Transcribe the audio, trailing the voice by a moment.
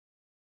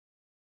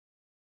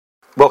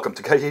Welcome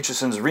to Guy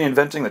Aitchison's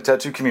Reinventing the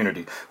Tattoo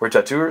Community, where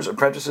tattooers,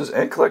 apprentices,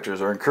 and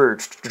collectors are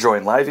encouraged to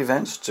join live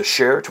events, to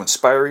share, to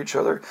inspire each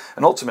other,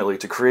 and ultimately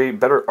to create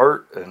better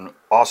art and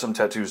awesome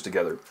tattoos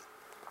together.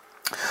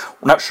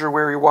 We're not sure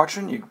where you're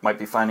watching. You might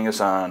be finding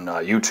us on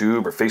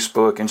YouTube or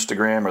Facebook,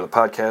 Instagram, or the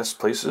podcast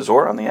places,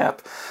 or on the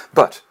app.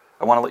 But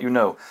I want to let you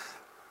know,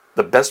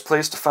 the best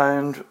place to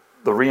find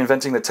the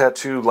Reinventing the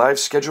Tattoo live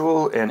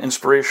schedule and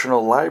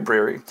inspirational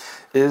library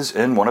is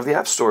in one of the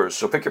app stores.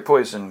 So pick your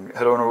poison.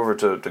 Head on over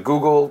to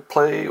Google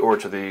Play or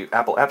to the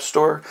Apple App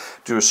Store.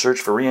 Do a search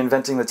for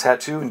Reinventing the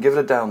Tattoo and give it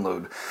a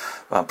download.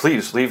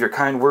 Please leave your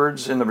kind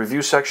words in the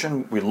review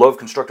section. We love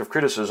constructive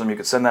criticism. You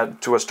can send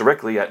that to us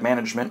directly at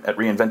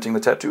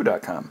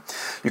management@reinventingthetattoo.com.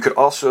 You could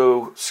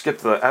also skip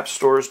the app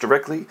stores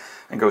directly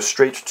and go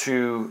straight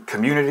to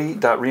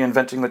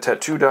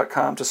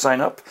community.reinventingthetattoo.com to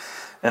sign up.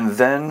 And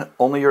then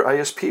only your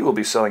ISP will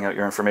be selling out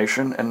your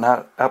information and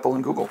not Apple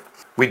and Google.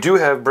 We do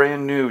have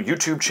brand new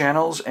YouTube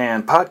channels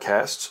and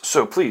podcasts,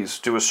 so please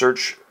do a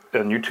search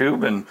on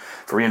YouTube and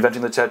for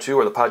Reinventing the Tattoo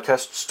or the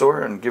podcast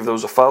store and give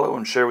those a follow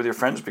and share with your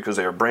friends because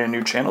they are brand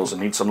new channels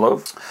and need some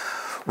love.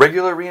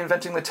 Regular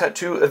Reinventing the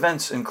Tattoo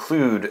events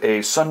include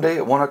a Sunday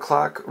at 1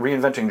 o'clock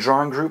Reinventing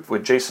Drawing Group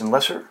with Jason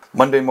Lesser.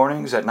 Monday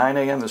mornings at 9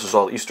 a.m., this is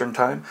all Eastern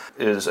Time,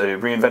 is a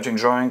Reinventing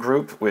Drawing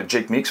Group with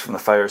Jake Meeks from the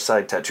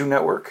Fireside Tattoo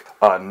Network.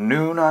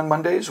 Noon on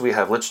Mondays, we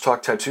have Let's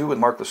Talk Tattoo with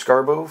Mark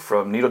Lascarbo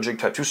from Needle Jig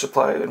Tattoo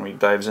Supply, and we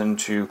dives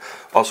into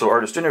also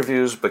artist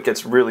interviews, but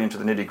gets really into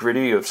the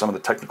nitty-gritty of some of the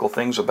technical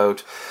things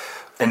about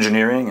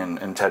engineering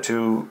and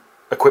tattoo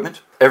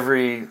equipment.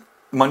 Every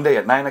Monday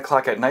at 9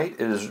 o'clock at night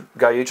is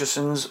Guy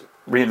Aitchison's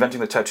Reinventing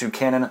the Tattoo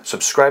Canon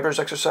subscribers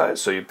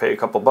exercise, so you pay a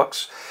couple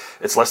bucks.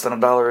 It's less than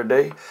 $1 a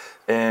day,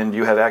 and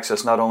you have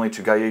access not only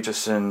to Guy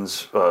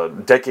Aitchison's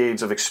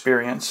decades of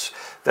experience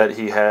that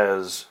he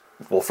has.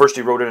 Well, first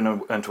he wrote it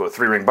into a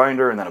 3-ring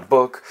binder, and then a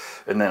book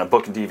and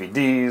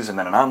DVDs, and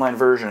then an online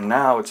version, and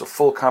now it's a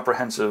full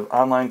comprehensive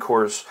online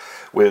course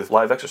with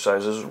live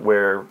exercises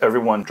where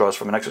everyone draws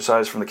from an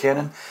exercise from the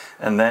Canon,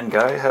 and then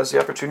Guy has the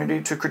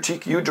opportunity to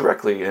critique you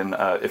directly. And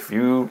if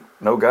you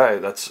know Guy,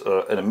 that's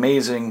an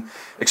amazing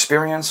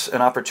experience,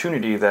 an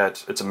opportunity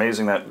that it's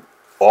amazing that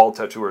all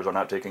tattooers are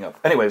not taking up.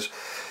 Anyways,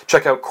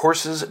 check out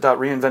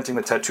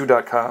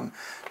courses.reinventingthetattoo.com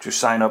to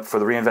sign up for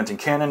the Reinventing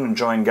Canon and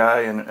join Guy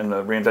and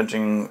the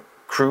Reinventing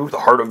crew, the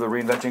heart of the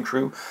Reinventing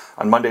crew,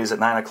 on Mondays at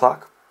 9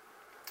 o'clock.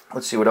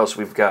 Let's see what else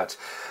we've got.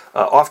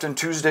 Often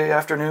Tuesday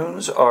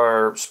afternoons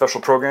are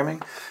special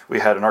programming. We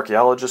had an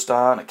archaeologist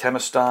on, a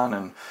chemist on,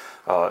 and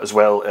as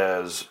well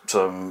as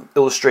some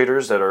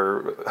illustrators that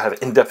have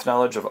in-depth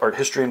knowledge of art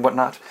history and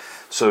whatnot.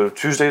 So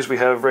Tuesdays we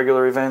have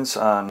regular events.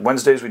 On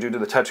Wednesdays we do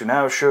the Tattoo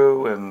Now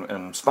show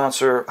and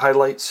sponsor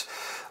highlights.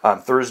 On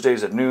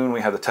Thursdays at noon,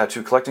 we have the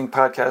Tattoo Collecting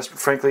Podcast.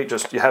 Frankly,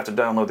 you have to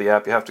download the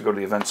app. You have to go to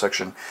the event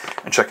section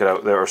and check it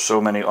out. There are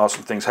so many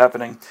awesome things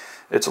happening.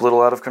 It's a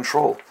little out of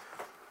control.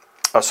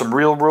 Some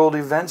real-world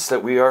events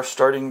that we are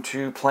starting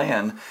to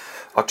plan.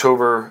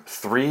 October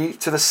 3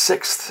 to the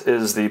 6th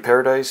is the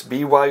Paradise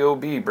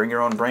BYOB, Bring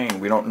Your Own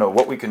Brain. We don't know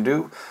what we can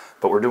do,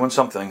 but we're doing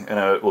something, and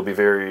it will be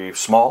very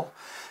small,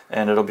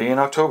 and it'll be in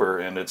October,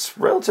 and it's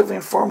relatively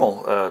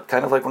informal,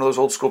 kind of like one of those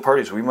old school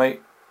parties. We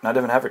might not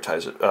even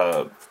advertise it,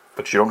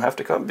 but you don't have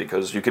to come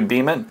because you can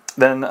beam in.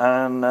 Then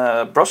on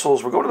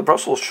Brussels, we're going to the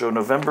Brussels show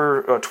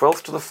November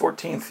 12th to the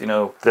 14th. You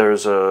know,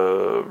 there's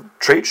a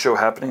trade show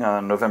happening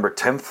on November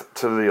 10th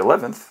to the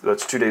 11th.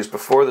 That's 2 days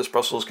before this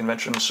Brussels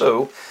convention.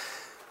 So,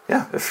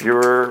 yeah, if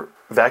you're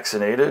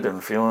vaccinated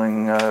and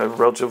feeling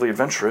relatively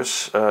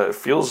adventurous, it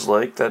feels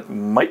like that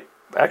might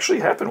actually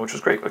happen, which is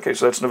great. Okay,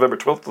 so that's November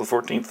 12th to the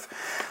 14th.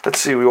 Let's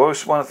see, we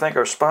always want to thank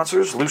our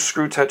sponsors, Loose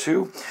Screw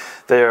Tattoo.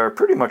 They are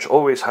pretty much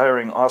always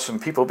hiring awesome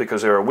people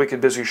because they're a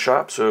wicked busy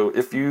shop. So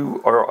if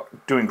you are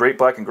doing great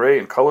black and gray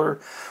and color,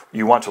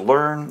 you want to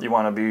learn, you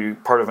want to be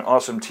part of an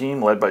awesome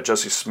team led by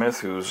Jesse Smith,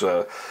 who's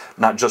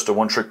not just a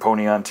one-trick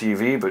pony on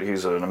TV, but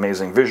he's an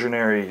amazing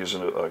visionary, he's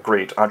a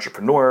great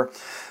entrepreneur.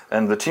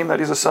 And the team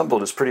that he's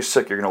assembled is pretty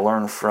sick. You're going to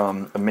learn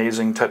from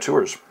amazing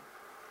tattooers.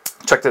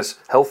 Check this,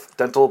 health,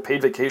 dental,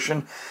 paid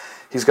vacation.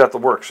 He's got the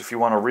works. If you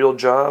want a real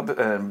job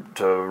and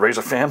to raise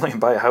a family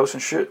and buy a house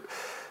and shit,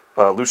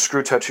 Loose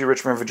Screw Tattoo,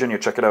 Richmond, Virginia.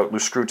 Check it out,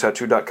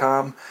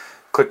 loosescrewtattoo.com.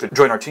 Click the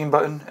Join Our Team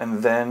button,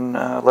 and then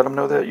let them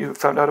know that you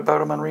found out about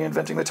him on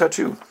Reinventing the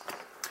Tattoo.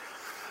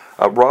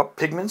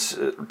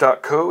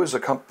 Rawpigments.co is a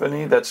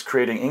company that's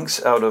creating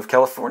inks out of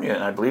California,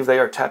 and I believe they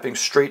are tapping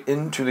straight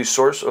into the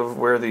source of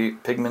where the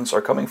pigments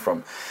are coming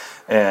from.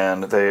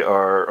 And they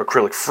are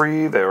acrylic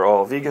free, they are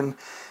all vegan.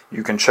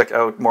 You can check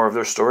out more of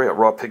their story at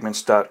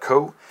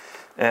rawpigments.co.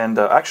 And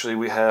actually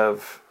we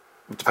have,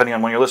 depending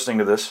on when you're listening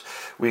to this,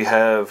 we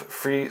have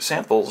free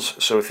samples.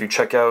 So if you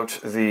check out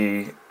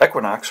the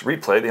Equinox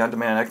replay, the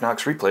on-demand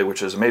Equinox replay,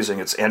 which is amazing.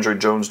 It's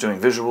Android Jones doing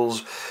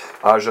visuals,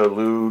 Aja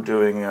Lu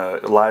doing a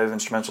live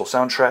instrumental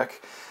soundtrack.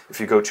 If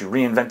you go to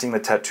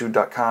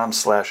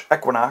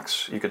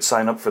reinventingthetattoo.com/Equinox, you could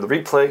sign up for the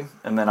replay.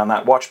 And then on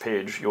that watch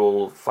page,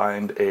 you'll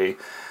find a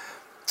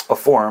a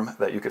form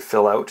that you could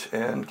fill out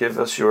and give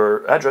us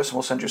your address, and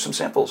we'll send you some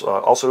samples.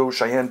 Also,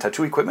 Cheyenne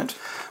Tattoo Equipment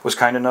was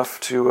kind enough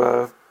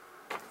to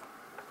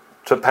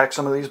pack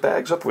some of these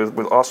bags up with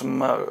awesome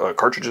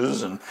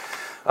cartridges and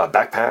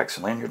backpacks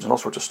and lanyards and all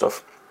sorts of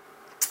stuff.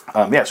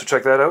 So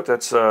check that out.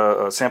 That's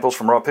samples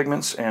from Raw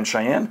Pigments and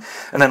Cheyenne.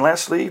 And then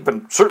lastly,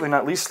 but certainly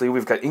not leastly,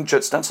 we've got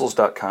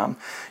inkjetstencils.com.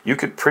 You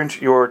could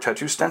print your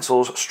tattoo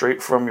stencils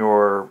straight from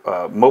your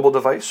mobile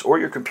device or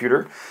your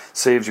computer.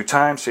 Saves you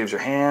time, saves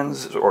your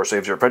hands, or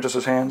saves your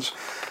apprentices' hands.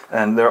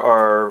 And there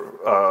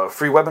are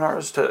free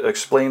webinars to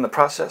explain the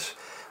process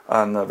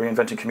on the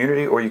Reinventing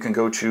community, or you can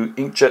go to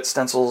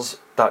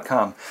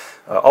inkjetstencils.com.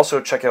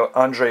 Also check out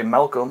Andre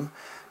Malcolm,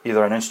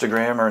 either on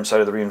Instagram or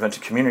inside of the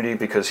Reinventing community,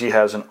 because he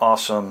has an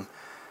awesome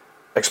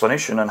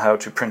explanation on how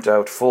to print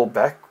out full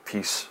back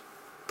pieces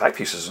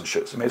and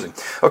shit. It's amazing.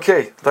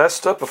 Okay,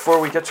 last up before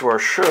we get to our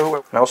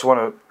show, I also want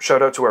to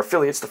shout out to our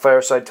affiliates. The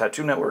Fireside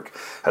Tattoo Network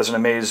has an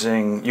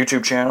amazing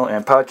YouTube channel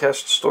and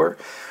podcast store.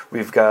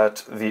 We've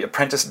got The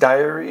Apprentice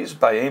Diaries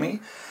by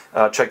Amy.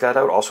 Check that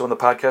out, also in the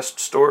podcast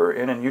store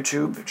and in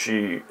YouTube.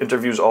 She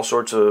interviews all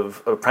sorts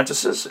of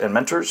apprentices and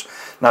mentors,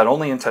 not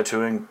only in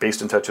tattooing,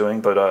 based in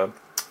tattooing, but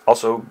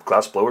also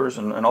glass blowers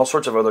and all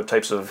sorts of other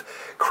types of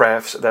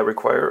crafts that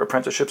require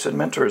apprenticeships and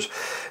mentors.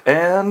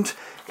 And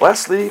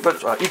lastly,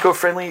 but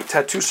eco-friendly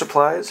tattoo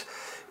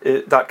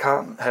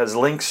supplies.com has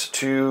links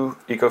to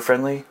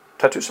eco-friendly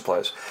tattoo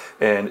supplies.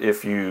 And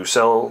if you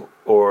sell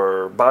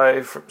or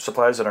buy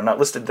supplies that are not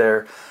listed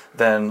there,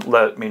 then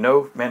let me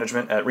know,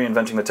 management at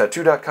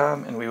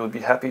reinventingthetattoo.com, and we would be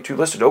happy to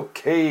list it.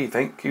 Okay,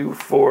 thank you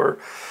for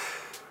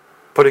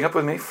putting up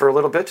with me for a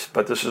little bit,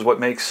 but this is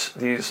what makes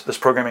this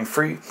programming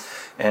free.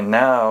 And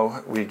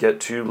now we get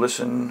to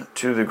listen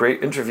to the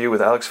great interview with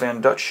Alex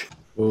Van Dutch.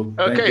 Well,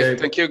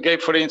 thank you,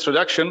 Gabe, for the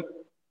introduction.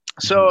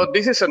 So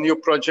this is a new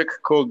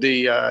project called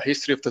the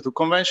History of Tattoo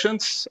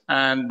Conventions,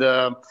 and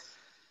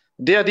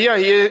the idea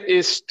here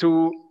is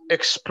to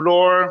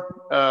explore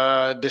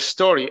the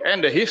story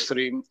and the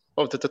history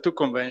of the tattoo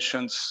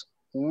conventions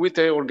with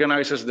the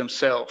organizers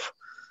themselves.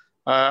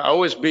 I've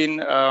always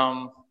been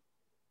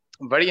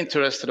very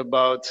interested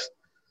about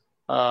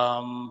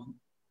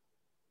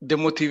the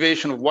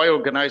motivation of why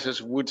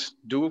organizers would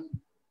do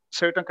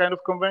certain kind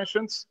of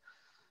conventions.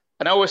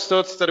 And I always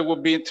thought that it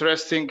would be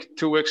interesting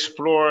to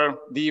explore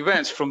the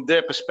events from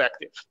their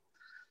perspective.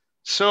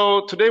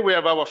 So today we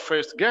have our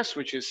first guest,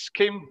 which is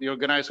Kim, the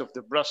organizer of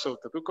the Brussels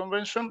Tattoo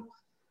Convention,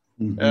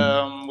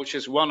 which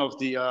is one of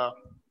the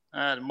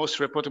most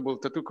reputable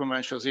tattoo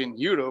conventions in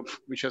Europe,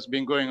 which has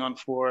been going on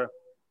for,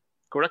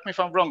 correct me if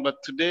I'm wrong, but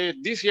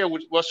this year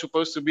was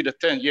supposed to be the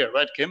 10th year,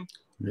 right, Kim?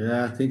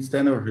 Yeah, I think it's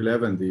 10th or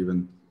 11th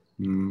even.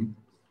 The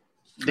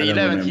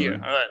 11th year,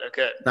 all right,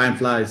 okay. Time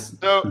flies.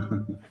 So,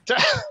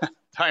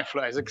 time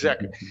flies,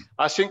 exactly.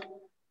 I think,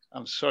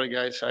 I'm sorry,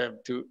 guys, I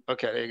have to,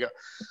 okay, there you go.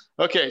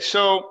 Okay,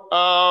 so,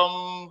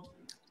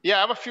 yeah,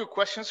 I have a few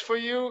questions for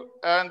you.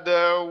 And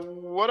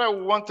what I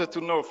wanted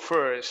to know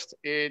first,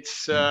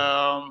 it's,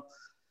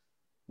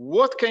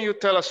 what can you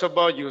tell us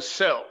about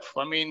yourself?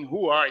 I mean,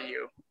 who are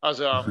you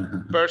as a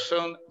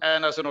person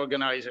and as an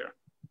organizer?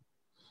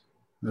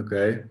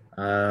 Okay.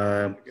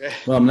 Well,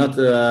 I'm not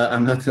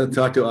a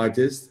tattoo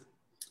artist.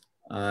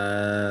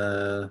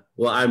 Well,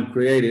 I'm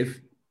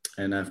creative,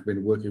 and I've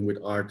been working with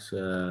art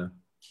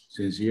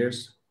since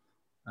years.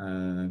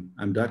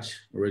 I'm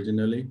Dutch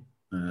originally.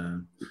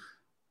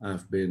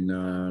 I've been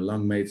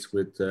long mates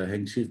with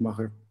Henk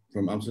Schiefmacher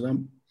from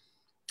Amsterdam.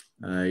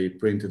 I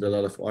printed a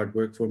lot of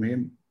artwork from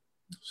him.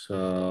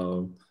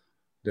 So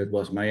that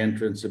was my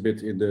entrance a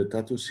bit in the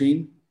tattoo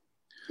scene.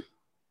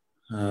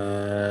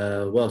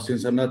 Well,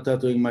 since I'm not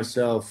tattooing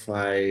myself,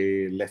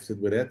 I left it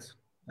with that.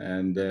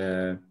 And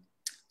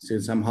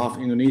since I'm half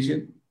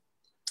Indonesian,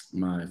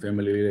 my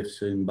family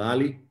lives in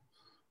Bali,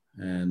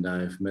 and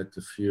I've met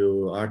a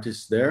few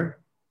artists there.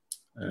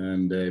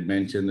 And they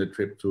mentioned a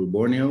trip to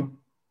Borneo.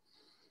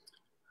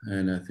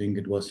 And I think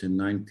it was in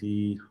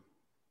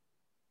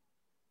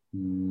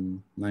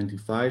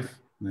 95,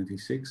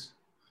 96.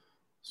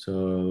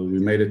 So we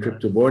made a trip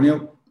to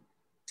Borneo,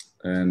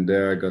 and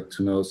there I got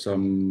to know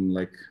some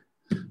like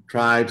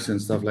tribes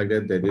and stuff like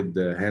that. They did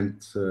the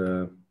hand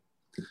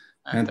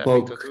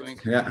poke,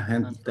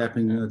 hand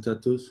tapping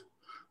tattoos.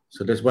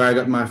 So that's where I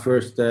got my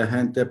first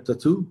hand tap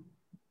tattoo.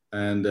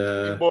 And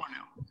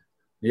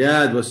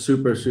yeah, it was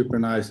super, super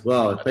nice.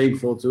 Well,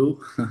 painful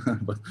too,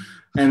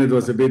 and it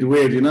was a bit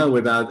weird, you know,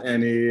 without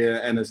any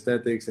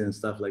anesthetics and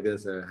stuff like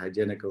this,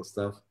 hygienical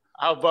stuff.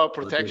 How about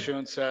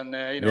protections and,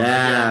 you know,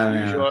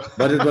 yeah.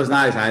 But it was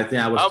nice. I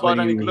think I was How about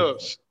any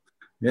gloves?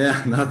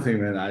 Yeah, nothing,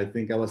 man. I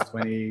think I was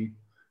 20,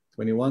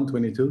 21,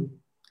 22.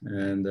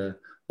 And,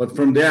 but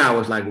from there, I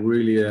was like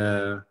really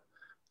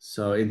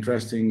so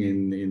interesting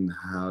in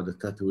how the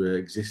tattoo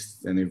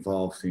exists and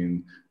evolves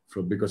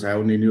because I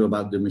only knew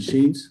about the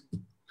machines.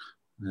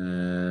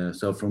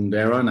 So from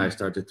there on, I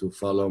started to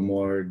follow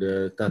more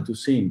the tattoo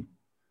scene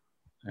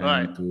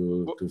and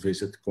to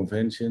visit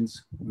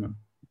conventions. Yeah.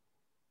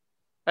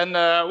 And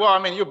well, I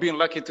mean, you've been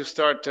lucky to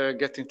start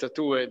getting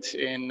tattooed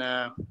in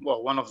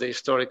well, one of the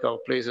historical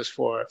places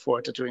for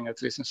tattooing,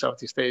 at least in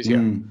Southeast Asia.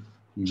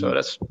 Mm-hmm. So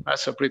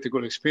that's a pretty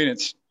good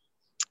experience.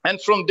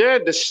 And from there,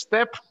 the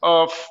step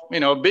of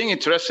being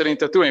interested in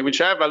tattooing,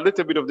 which I have a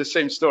little bit of the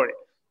same story.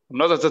 I'm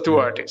not a tattoo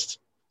artist,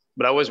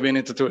 but I always been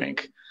into tattooing.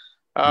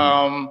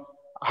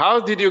 How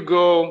did you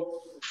go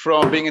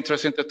from being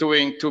interested in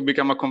tattooing to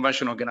become a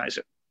convention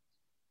organizer?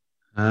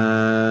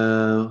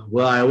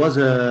 Well, I was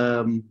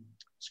a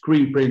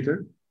screen printer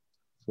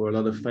for a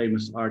lot of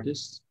famous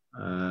artists,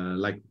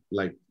 like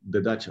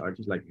the Dutch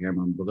artists like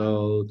Herman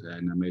Brood,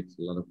 and I made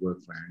a lot of work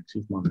for Henk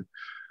Schiefmacher.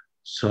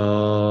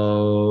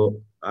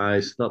 So I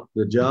stopped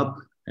the job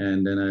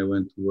and then I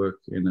went to work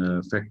in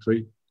a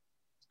factory.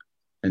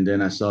 And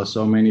then I saw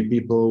so many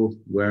people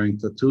wearing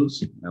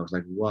tattoos. I was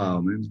like, wow,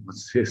 man,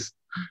 what's this?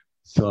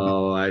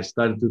 So I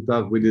started to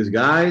talk with these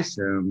guys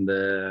and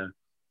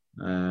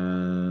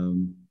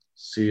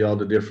see all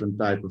the different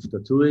type of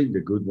tattooing,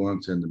 the good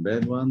ones and the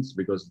bad ones,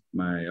 because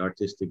my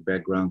artistic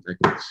background, I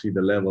could see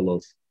the level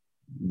of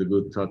the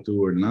good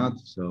tattoo or not.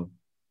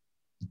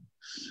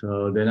 So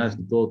then I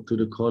told to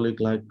the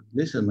colleague, like,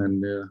 listen,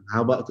 man,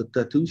 how about the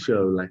tattoo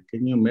show? Like,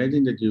 can you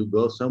imagine that you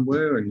go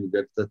somewhere and you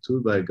get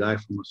tattooed by a guy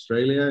from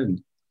Australia?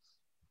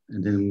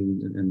 And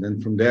then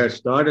from there it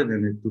started,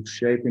 and it took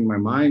shape in my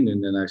mind.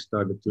 And then I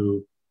started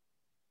to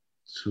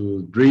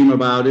dream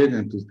about it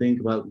and to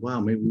think about, wow,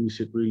 maybe we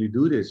should really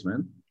do this,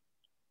 man.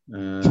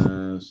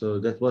 So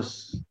that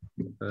was,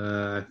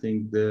 I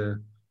think,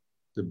 the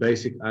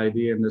basic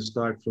idea and the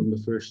start from the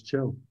first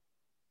show.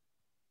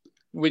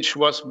 Which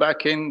was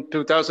back in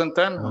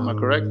 2010, am I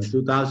correct?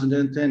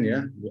 2010,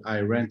 yeah. I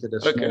rented a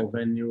small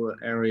venue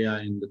area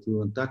in the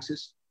Toulon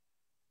Taxis.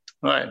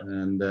 Right.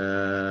 And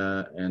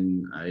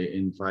I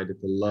invited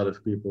a lot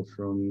of people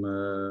from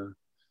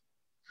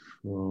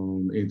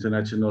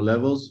international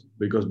levels,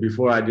 because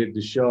before I did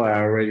the show, I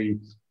already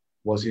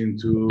was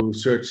into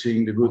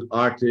searching the good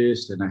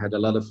artists, and I had a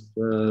lot of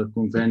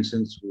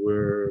conventions that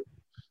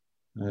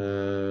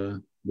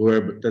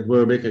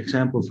were a big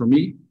example for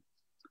me.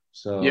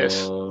 So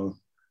yes.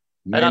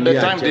 And at the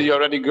time, did you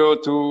already go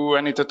to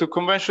any tattoo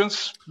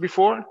conventions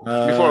before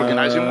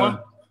organizing one?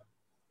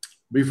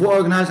 Before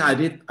organizing, I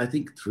did, I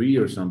think 3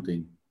 or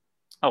something.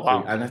 Oh,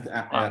 wow.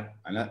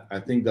 And I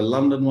think the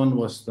London one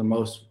was the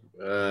most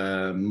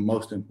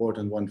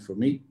important one for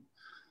me.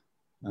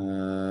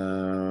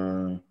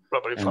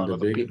 Probably for a lot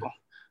of people.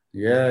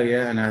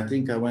 Yeah. And I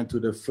think I went to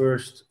the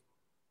first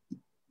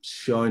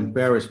show in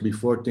Paris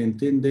before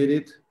Tintin did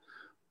it.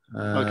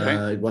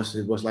 Okay. It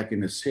was like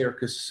in a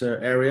circus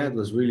area. It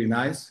was really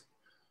nice.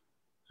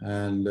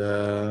 And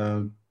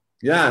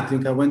yeah, I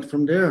think I went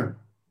from there.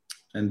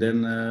 And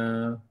then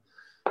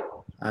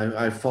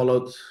I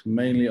followed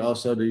mainly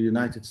also the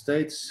United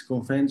States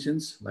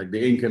conventions, like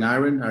the Ink and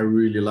Iron. I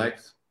really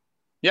liked.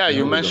 Yeah,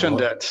 you mentioned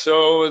that.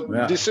 So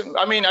this,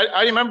 I mean,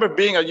 I remember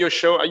being at your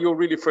show, at your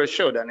really first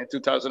show then in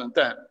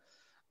 2010.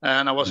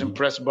 And I was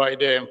impressed by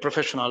the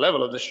professional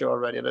level of the show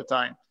already at the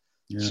time.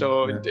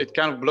 Yeah, it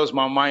kind of blows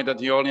my mind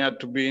that you only had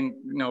to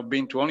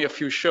been to only a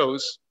few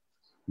shows,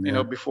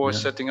 before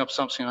setting up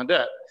something like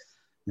that.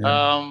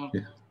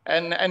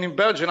 And in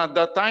Belgium at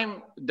that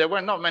time, there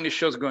were not many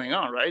shows going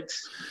on, right?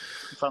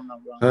 If I'm not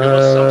wrong.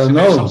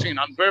 There was something in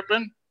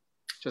Antwerpen.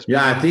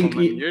 I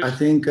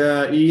think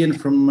Ian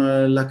from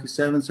Lucky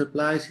Seven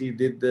Supplies, he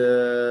did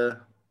the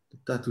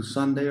Tattoo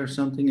Sunday or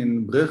something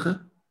in Brugge.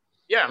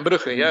 Yeah,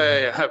 Brugge.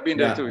 Yeah. I've been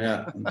there too.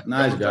 Yeah,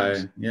 nice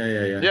guy.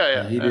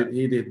 Yeah.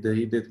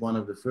 He did one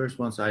of the first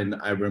ones I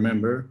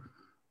remember,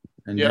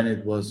 and then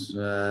it was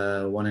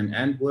one in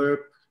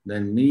Antwerp.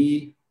 Then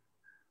me.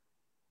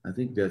 I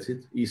think that's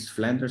it. East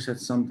Flanders had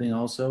something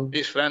also.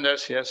 East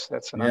Flanders, yes,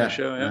 that's another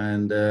show. Yeah.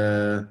 And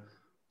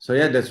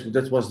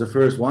that was the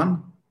first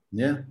one.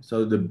 Yeah.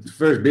 So the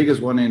first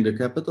biggest one in the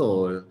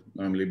capital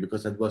normally,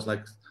 because that was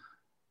like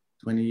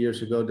 20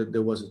 years ago that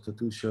there was a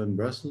tattoo show in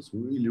Brussels,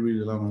 really,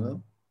 really long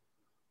ago.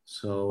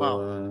 So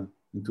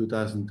in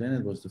 2010,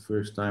 it was the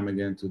first time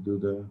again to do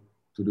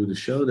the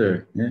show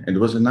there. Yeah, and it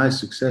was a nice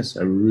success.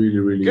 I really,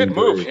 really good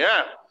move.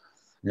 Yeah.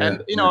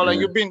 And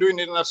you've been doing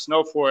it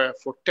now for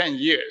 10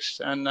 years.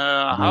 And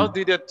how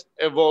did it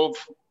evolve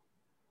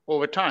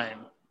over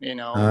time?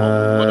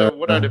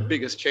 What are the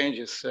biggest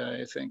changes,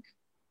 you think?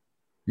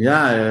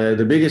 Yeah,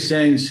 the biggest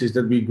change is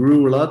that we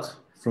grew a lot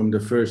from the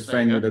first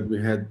venue that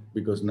we had,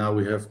 because now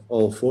we have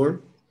all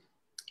 4.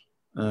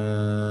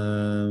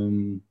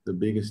 The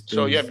biggest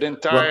so you have the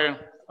entire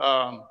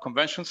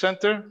convention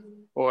center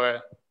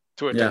or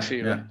tour taxi?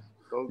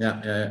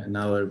 Yeah.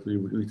 Now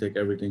we take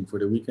everything for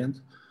the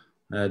weekend.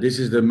 This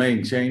is the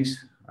main change.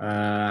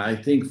 I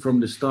think from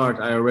the start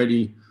I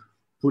already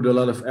put a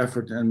lot of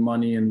effort and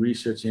money and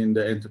research in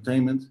the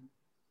entertainment.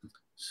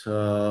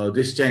 So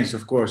this changed,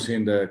 of course,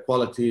 in the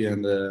quality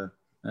and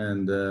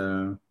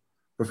the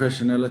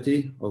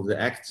professionality of the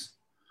acts.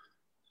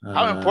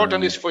 How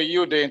important is for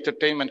you the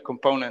entertainment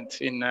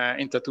component in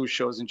tattoo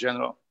shows in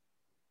general?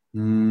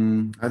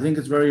 I think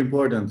it's very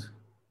important.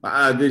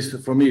 This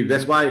for me.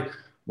 That's why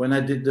when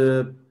I did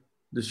the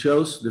the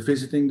shows, the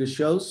visiting the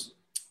shows.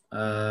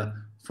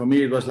 For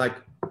me, it was like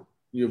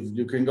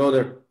you can go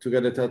there to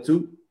get a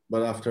tattoo,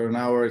 but after an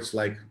hour, it's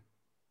like,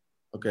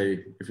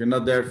 okay, if you're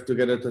not there to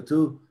get a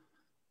tattoo,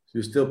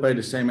 you still pay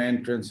the same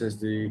entrance as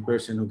the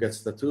person who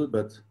gets tattooed,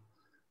 but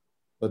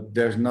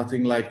there's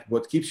nothing like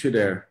what keeps you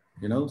there,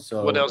 you know.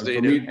 So what else do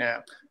you do?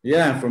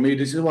 Yeah, for me,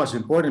 this was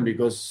important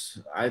because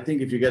I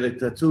think if you get a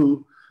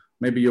tattoo,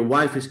 maybe your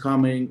wife is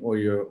coming or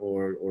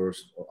or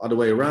other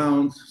way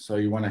around. So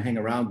you want to hang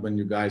around when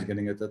you guys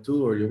getting a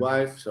tattoo or your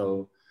wife.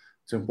 So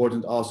it's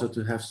important also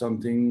to have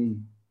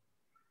something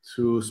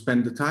to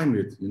spend the time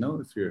with, you know,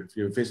 if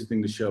you're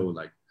visiting the show,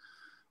 like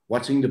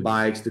watching the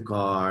bikes, the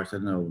cars, I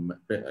don't know,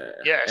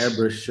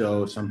 airbrush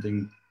show,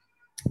 something.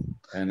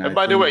 And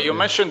by the way, you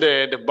mentioned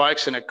the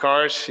bikes and the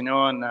cars, you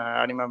know, and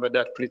I remember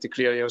that pretty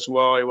clearly as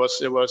well. It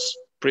was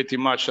pretty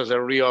much as a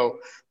real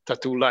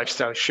tattoo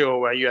lifestyle show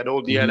where you had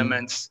all the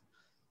elements,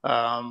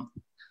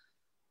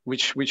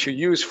 which you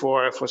use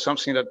for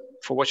something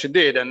for what you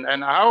did,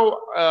 and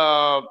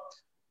how.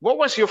 What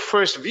was your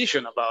first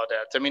vision about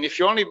that? I mean, if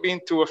you only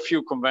been to a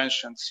few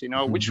conventions, you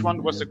know, which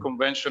one was the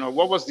convention, or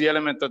what was the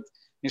element that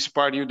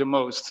inspired you the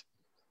most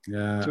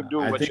to do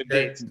what you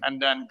did and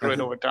then grow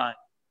it over time?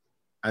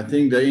 I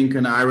think the ink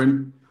and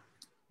iron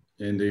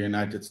in the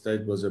United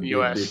States was a big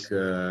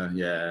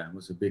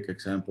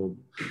example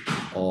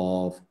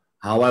of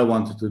how I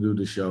wanted to do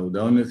the show.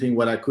 The only thing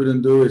what I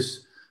couldn't do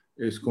is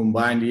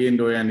combine the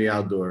indoor and the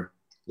outdoor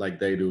like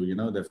they do. You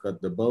know, they've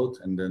got the boat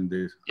and then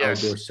the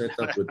outdoor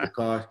setup with the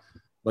car.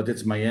 But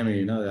it's Miami,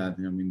 you know that.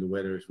 I mean, the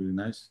weather is really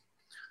nice.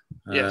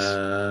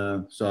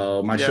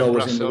 So my show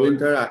was in the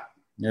winter.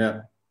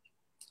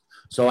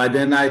 So I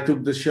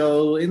took the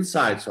show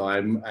inside. So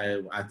I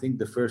think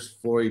the first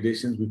 4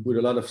 editions we put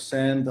a lot of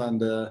sand on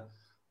the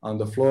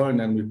floor, and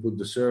then we put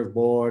the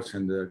surfboards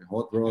and the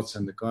hot rods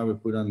and the car we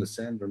put on the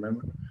sand.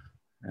 Remember?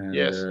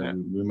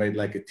 And we made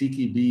like a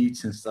tiki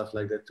beach and stuff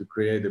like that to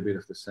create a bit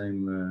of the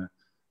same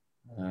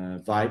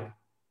vibe.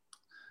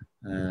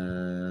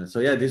 So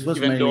yeah, this was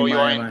even though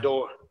you're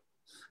indoor.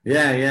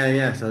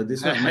 Yeah. So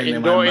this was mainly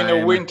indoor in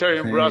the winter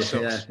in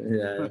Brussels.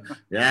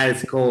 Yeah,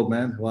 it's cold,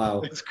 man.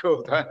 Wow. It's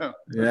cold, I know.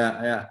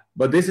 Yeah.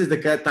 But this is the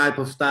type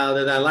of style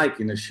that I like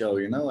in a show,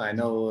 you know. I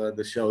know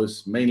the show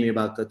is mainly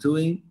about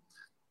tattooing.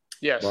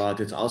 Yes.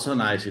 But it's also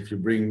nice if you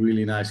bring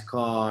really nice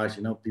cars,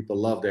 you know, people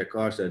love their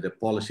cars. They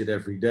polish it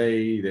every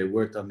day. They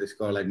worked on this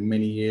car like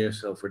many years.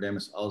 So for them,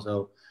 it's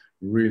also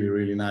really,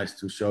 really nice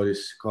to show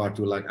this car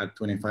to like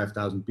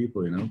 25,000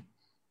 people, you know.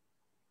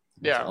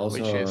 Yeah, also,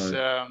 which is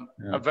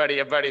a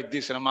very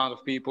decent amount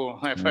of people,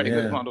 a very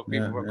good amount of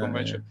people for a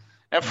convention.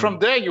 And from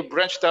there, you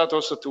branched out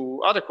also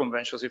to other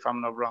conventions, if I'm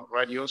not wrong,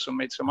 right? You also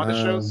made some other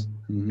shows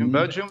in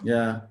Belgium?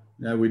 Yeah,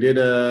 we did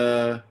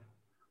a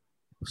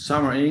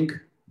Summer Ink,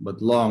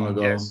 but long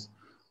ago. Yes.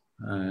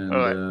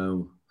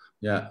 And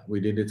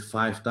we did it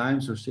 5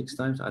 times or 6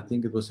 times. I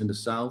think it was in the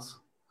south.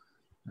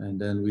 And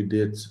then we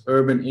did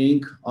Urban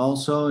Ink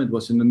also. It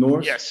was in the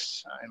north.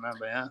 Yes, I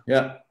remember,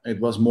 Yeah, it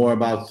was more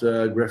about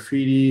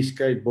graffiti,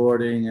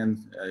 skateboarding, and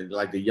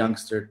like the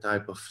youngster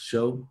type of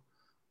show.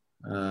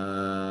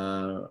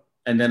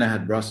 And then I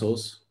had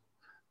Brussels.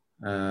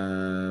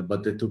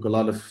 But it took a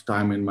lot of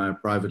time in my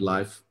private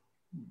life.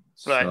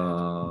 Right.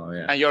 So,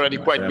 and you're already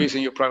quite busy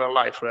in your private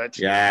life, right?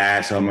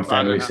 Yeah, so my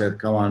family said,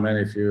 come on, man,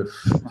 if you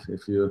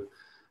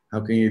how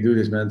can you do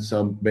this, man?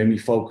 So maybe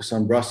focus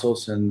on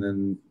Brussels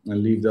and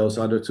leave those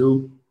other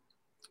 2.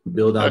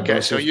 Build out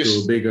Brussels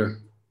to a bigger.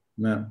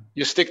 Yeah.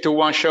 You stick to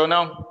one show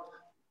now?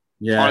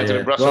 Yeah. To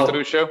the Brussels to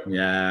do show?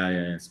 Yeah,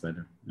 it's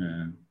better.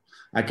 Yeah.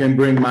 I can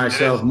bring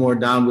myself more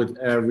down with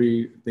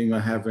everything I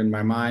have in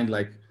my mind,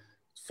 like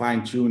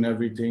fine tune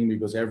everything,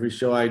 because every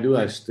show I do,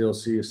 I still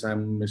see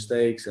some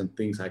mistakes and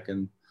things I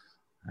can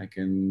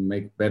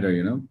make better,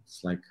 you know?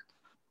 It's like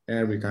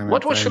every time.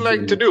 What would you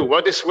like to do?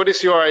 What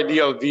is your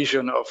ideal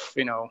vision of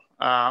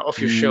of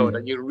your show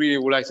that you really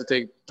would like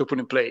to put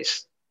in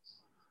place?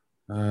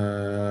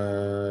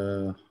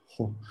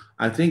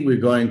 I think we're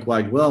going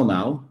quite well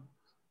now.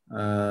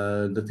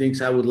 The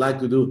things I would like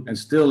to do, and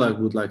still I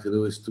would like to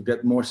do, is to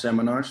get more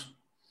seminars.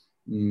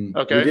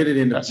 Okay. We did it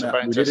in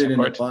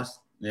the past.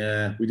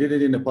 Yeah, we did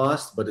it in the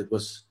past, but it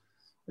was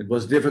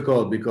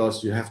difficult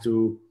because you have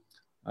to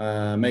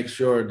make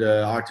sure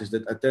the artists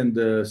that attend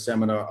the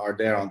seminar are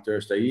there on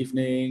Thursday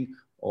evening,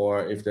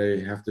 or if they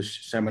have the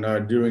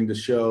seminar during the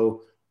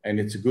show and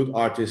it's a good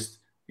artist,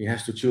 he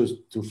has to choose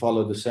to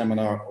follow the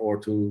seminar or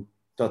to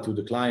tattoo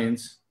the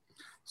clients.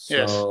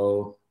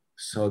 So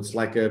it's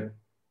like a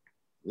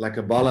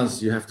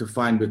balance you have to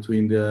find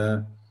between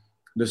the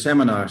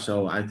seminar.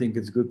 So I think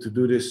it's good to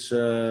do this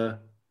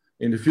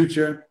in the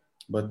future,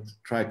 but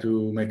try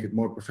to make it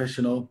more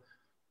professional.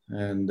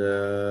 And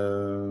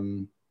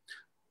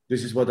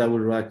this is what I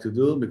would like to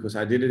do, because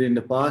I did it in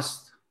the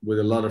past with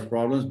a lot of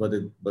problems, but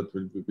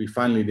we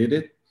finally did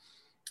it.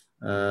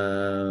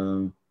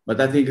 But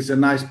I think it's a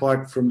nice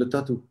part from the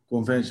tattoo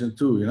convention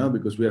too, you know,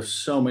 because we have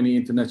so many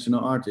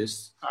international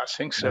artists. I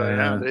think so,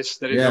 yeah.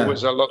 There is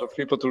always a lot of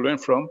people to learn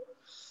from,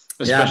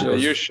 especially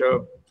your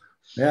show.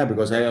 Yeah,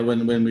 because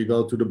when we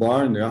go to the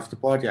bar and the after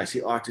party, I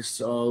see artists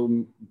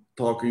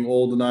talking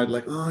all the night,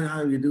 like, oh,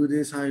 how you do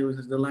this, how you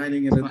the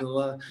lighting and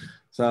the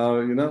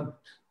so you know,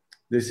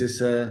 this is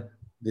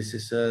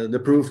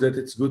the proof that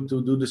it's good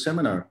to do the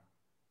seminar.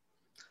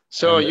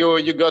 So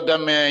you got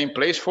them in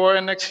place for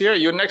next year.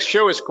 Your next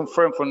show is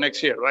confirmed for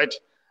next year, right?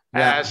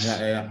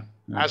 Yeah.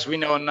 As we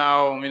know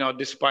now, you know,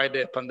 despite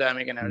the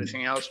pandemic and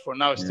everything else, for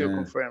now it's still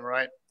confirmed,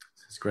 right?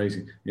 It's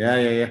crazy.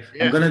 Yeah.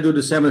 I'm gonna do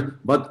the seminar,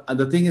 but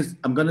the thing is,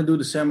 I'm gonna do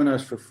the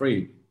seminars for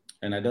free,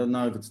 and I don't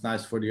know if it's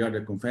nice for the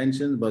other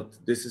convention, but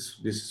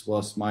this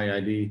was my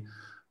idea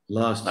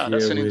last year.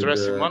 That's an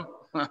interesting one.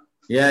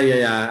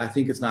 Yeah. I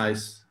think it's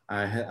nice.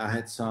 I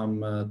had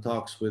some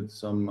talks with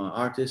some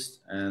artists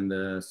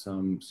and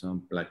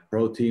some like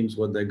pro teams,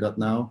 what they got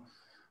now,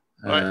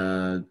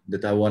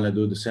 that I want to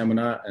do the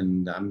seminar,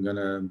 and I'm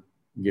gonna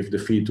give the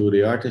fee to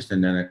the artist,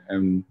 and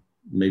then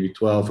maybe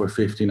 12 or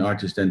 15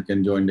 artists then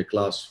can join the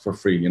class for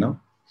free, you know.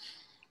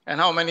 And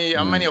how many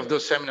of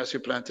those seminars you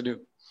plan to do?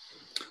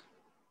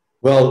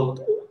 Well,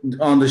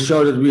 on the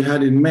show that we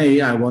had in May,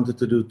 I wanted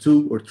to do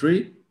 2 or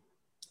 3.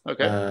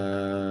 Okay.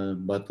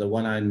 But the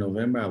one in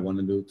November, I want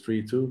to do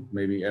 3 too.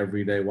 Maybe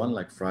every day one,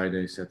 like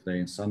Friday, Saturday,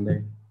 and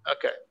Sunday.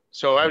 Okay.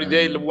 So every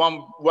day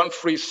one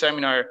free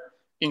seminar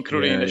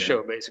included in the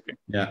show, basically.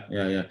 Yeah.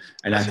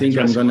 And I think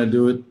I'm gonna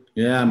do it.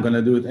 Yeah, I'm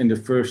gonna do it in the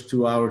first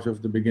 2 hours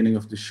of the beginning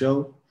of the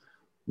show.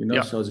 You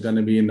know, so it's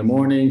gonna be in the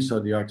morning, so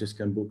the artists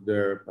can book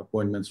their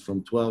appointments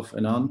from 12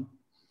 and on.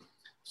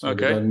 So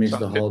they don't miss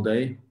the whole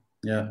day.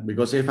 Yeah,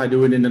 because if I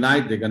do it in the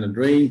night, they're gonna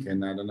drink,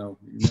 and I don't know.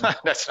 You know?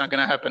 That's not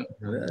gonna happen.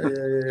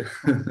 Yeah.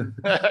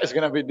 It's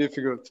gonna be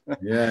difficult.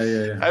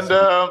 Yeah. And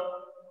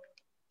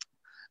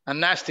a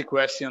nasty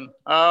question.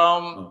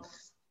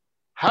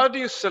 How do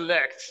you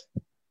select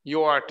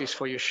your artists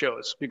for your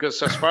shows?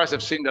 Because as far as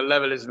I've seen, the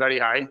level is very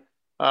high.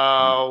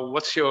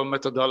 What's your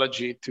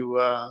methodology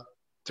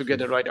to get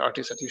the right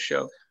artist at your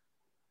show?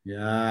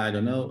 Yeah, I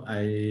don't know.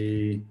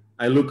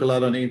 I look a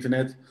lot on the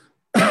internet.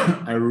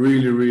 I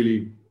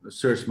really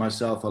search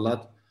myself a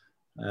lot,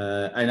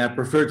 and I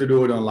prefer to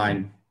do it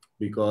online,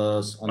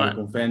 because on the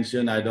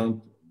convention I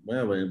don't.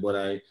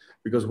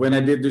 Because when I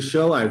did the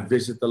show, I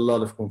visited a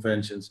lot of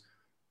conventions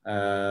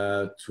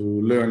to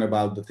learn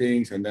about the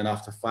things, and then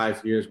after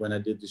 5 years, when I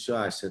did the show,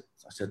 I said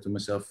to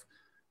myself,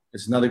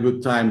 it's not a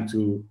good time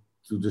to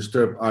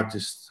disturb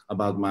artists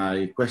about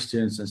my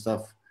questions and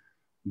stuff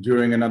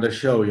during another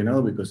show, you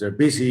know, because they're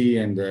busy,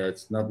 and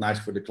it's not nice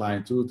for the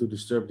client too to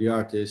disturb the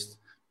artist.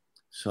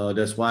 So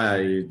that's why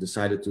I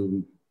decided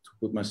to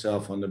put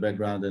myself on the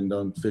background and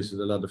don't visit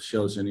a lot of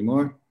shows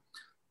anymore.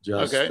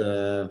 Just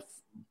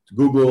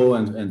Google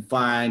and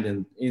find,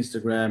 and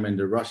Instagram and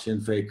the Russian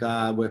VK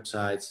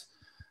websites.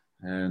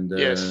 And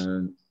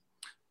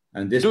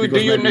and this. Do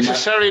you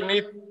necessarily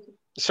need?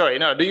 Sorry,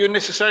 no. Do you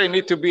necessarily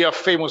need to be a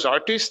famous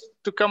artist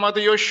to come out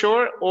of your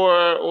show,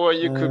 or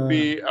you could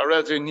be a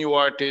relatively new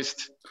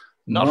artist,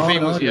 not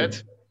famous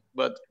yet,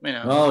 but you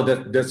know? Oh,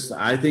 that's.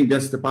 I think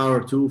that's the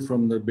power too.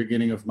 From the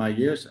beginning of my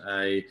years,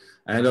 I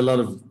had a lot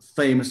of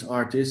famous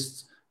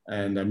artists,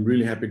 and I'm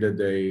really happy that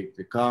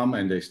they come,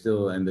 and they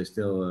still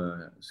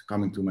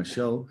coming to my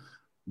show.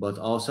 But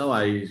also,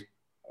 I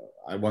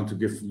want to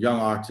give young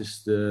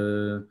artists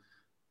the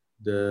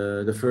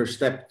first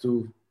step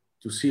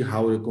to see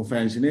how the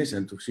convention is,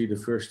 and to see the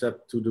first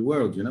step to the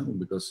world, you know,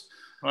 because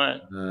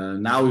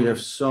now we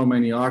have so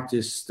many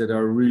artists that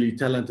are really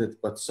talented,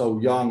 but so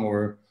young,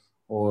 or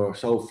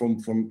so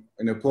from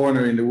in a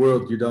corner in the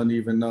world, you don't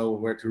even know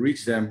where to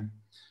reach them.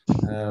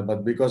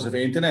 But because of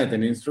the internet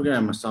and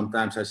Instagram,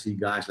 sometimes I see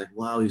guys like,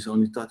 wow, he's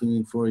only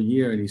tattooing for a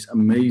year and he's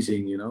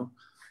amazing, you know.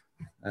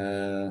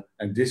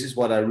 And this is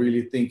what I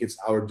really think it's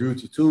our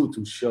duty too,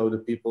 to show the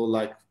people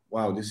like,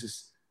 wow, this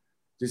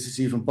is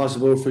even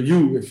possible for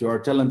you. If you are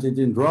talented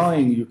in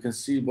drawing, you can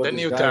see what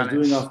this guy is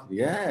doing after.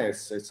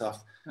 Yes,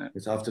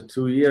 it's after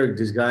 2 years.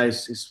 This guy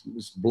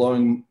is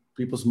blowing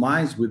people's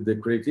minds with the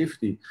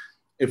creativity.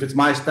 If it's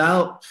my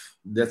style,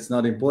 that's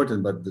not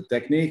important, but the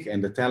technique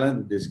and the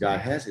talent this guy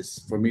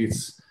has, for me,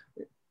 it's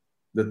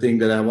the thing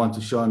that I want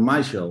to show on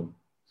my show.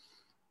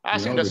 I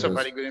think that's a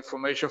very good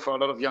information for a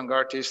lot of young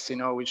artists, you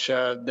know, which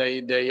I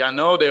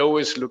know they're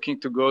always looking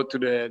to go to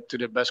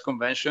the best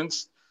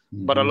conventions,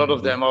 but a lot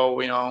of them,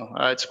 you know,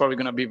 it's probably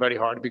going to be very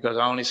hard because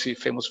I only see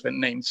famous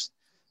names,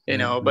 you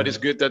know, but it's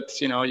good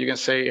that, you know, you can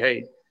say,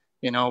 hey,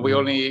 you know,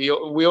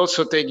 we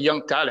also take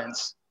young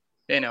talents,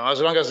 you know,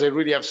 as long as they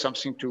really have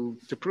something to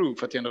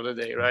prove at the end of the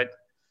day, right?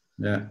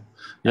 Yeah,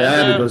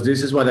 because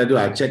this is what I do.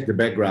 I check the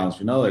backgrounds,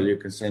 you know. You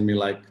can send me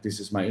like, this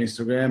is my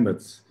Instagram,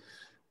 but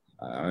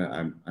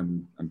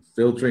I'm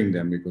filtering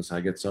them because I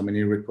get so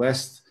many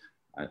requests.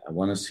 I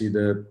want to see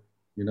the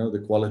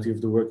quality of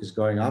the work is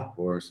going up,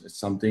 or it's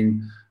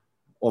something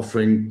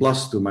offering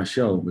plus to my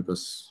show,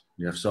 because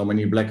you have so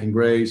many black and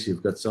grays,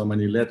 you've got so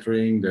many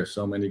lettering, there's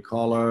so many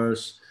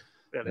colors.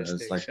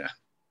 It's like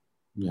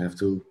you have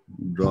to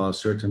draw a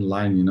certain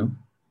line, you know.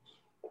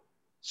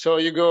 So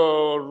you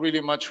go really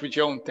much with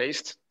your own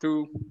taste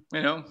to,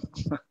 you know,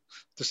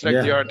 to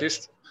select the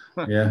artist.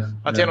 Yeah.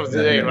 At the end of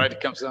the day, right? It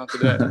comes down to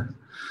that.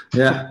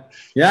 Yeah.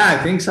 Yeah, I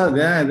think so.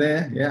 Yeah,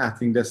 I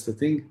think that's the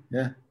thing.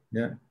 Yeah.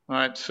 All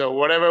right. So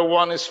whatever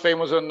one is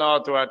famous or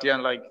not, or at the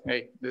end, like,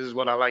 hey, this is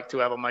what I like to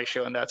have on my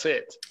show, and that's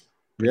it.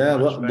 Yeah,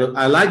 much, well, right?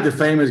 I like the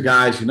famous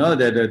guys. You know,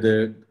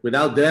 that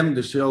without them,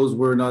 the shows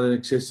were not in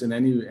existence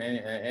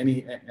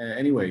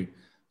anyway.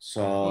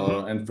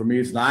 So, and for me,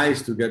 it's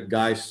nice to get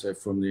guys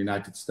from the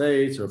United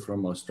States or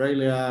from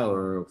Australia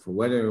or for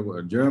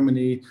or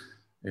Germany.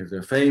 If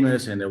they're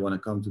famous and they want to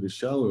come to the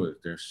show,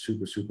 they're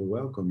super, super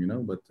welcome, you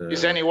know. But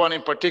is anyone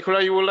in particular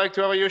you would like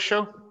to have at your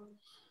show?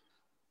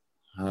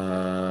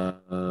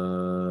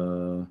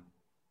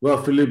 Well,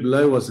 Philippe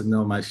Leu wasn't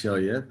on my show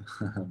yet.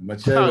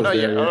 Mathieu was not there,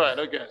 yet. Yeah. All right,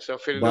 okay. So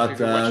Philippe,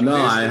 but no,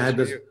 I had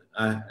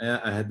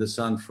the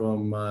son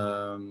from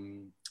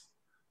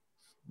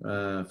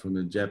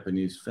the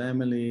Japanese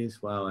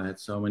families. Wow, I had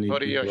so many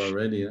people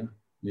already. Huh?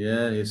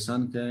 Yeah, his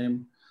son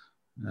came.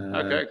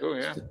 Okay, cool.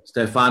 Yeah.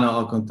 Stefano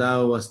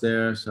Alcantara was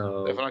there.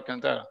 So Stefano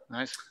Alcantara,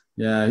 nice.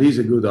 Yeah, he's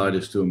a good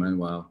artist too, man.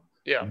 Wow.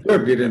 Yeah.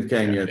 Derp didn't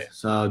came yet,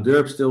 so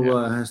Derp still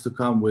has to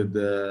come with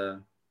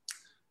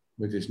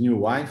his new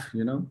wife.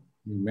 You know,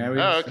 he married.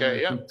 Oh,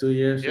 okay, 2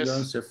 years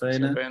ago,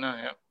 Serfena.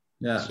 Yeah.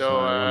 Yeah. So,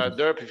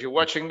 Derp, if you're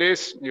watching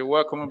this, you're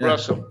welcome in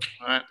Brussels.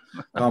 All right.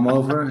 Come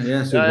over.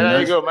 Yeah.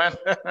 There you go, man.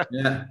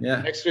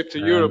 Yeah. Next trip to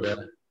Europe.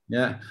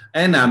 Yeah,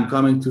 and I'm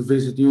coming to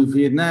visit you in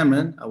Vietnam,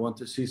 man. I want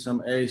to see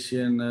some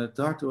Asian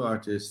tattoo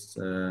artists.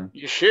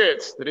 You should.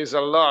 There is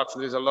a lot.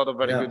 There's a lot of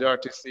very good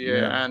artists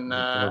here,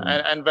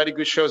 and very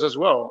good shows as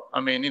well.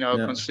 I mean, you know,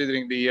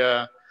 considering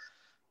the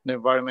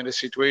environment, the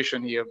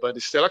situation here.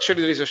 But still,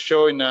 actually, there is a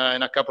show in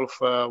a couple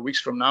of weeks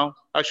from now.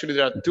 Actually,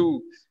 there are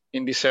 2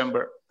 in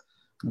December,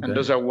 and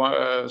those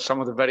are some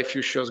of the very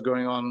few shows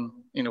going on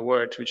in the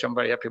world, which I'm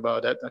very happy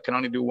about. That I can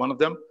only do one of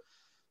them.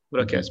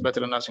 But okay, it's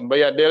better than nothing. But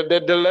yeah,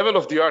 the level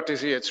of the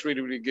artists here, it's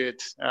really, really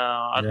good.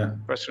 I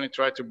personally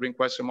tried to bring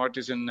quite some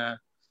artists in,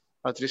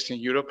 at least in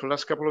Europe the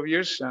last couple of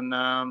years. And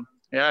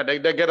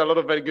they get a lot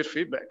of very good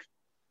feedback.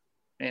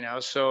 You know,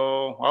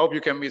 so I hope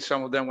you can meet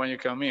some of them when you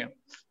come here.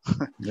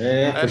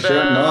 Yeah, for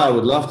sure. No, I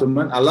would love to,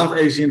 man. I love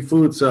Asian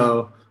food,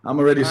 so I'm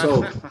already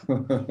sold.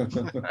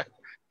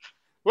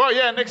 Well,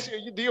 yeah, next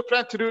year, do you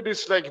plan to do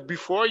this like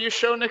before your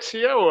show next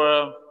year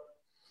or?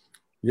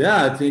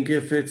 Yeah, I think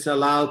if it's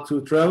allowed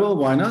to travel,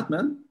 why not,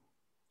 man?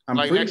 I'm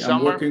like free. Next I'm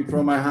summer? Working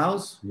from my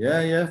house.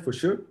 Yeah, for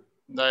sure.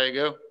 There you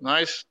go.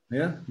 Nice.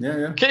 Yeah.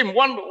 Kim,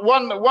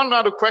 one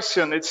other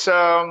question. It's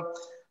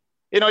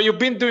you know, you've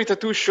been doing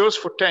tattoo shows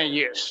for 10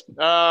 years.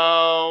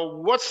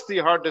 What's the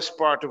hardest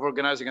part of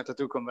organizing a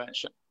tattoo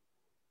convention?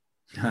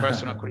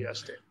 Personal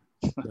curiosity.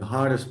 The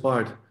hardest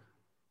part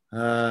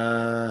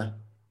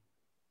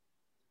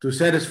to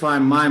satisfy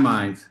my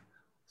mind.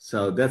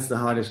 So that's the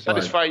hardest part.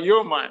 Satisfy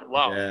your mind.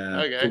 Wow.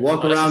 Yeah. Okay. To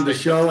walk around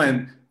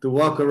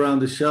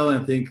the show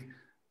and think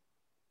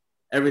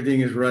everything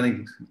is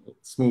running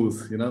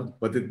smooth, you know,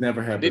 but it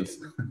never happens.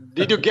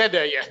 Did you get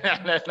there yet?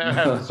 That never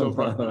happened so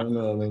far.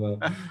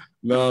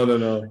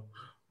 No.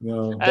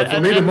 But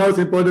for me, the most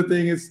important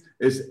thing is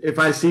if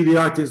I see the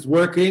artist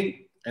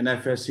working and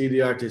if I see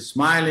the artist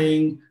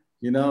smiling,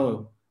 you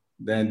know,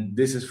 then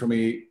this is for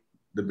me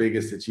the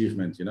biggest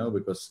achievement, you know,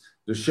 because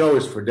the show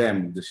is for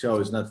them. The show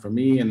is not for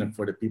me and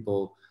for the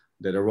people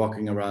that are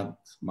walking around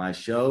my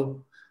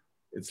show.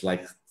 It's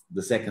like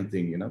the second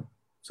thing, you know.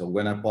 So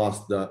when I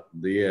pass the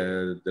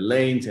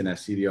lanes and I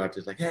see the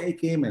artist like, hey,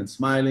 Kim, and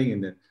smiling,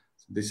 and then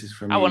this is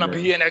for me. I want to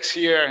be here next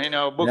year, you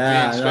know, book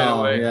me straight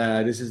away.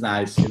 Yeah, this is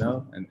nice, you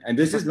know. And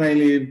this is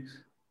mainly,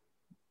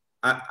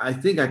 I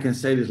think I can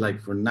say this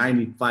like for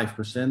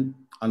 95%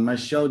 on my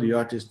show, the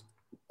artists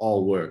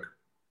all work.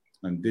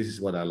 And this is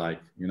what I like,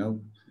 you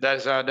know.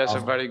 That's a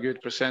very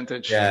good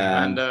percentage.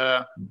 Yeah. And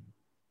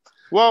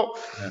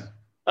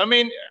I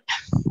mean,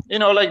 you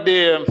know, like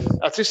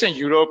at least in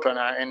Europe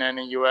and in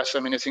the US,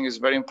 I mean, I think it's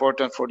very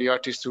important for the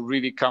artists to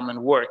really come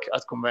and work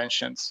at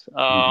conventions.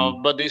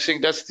 But do you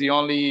think that's the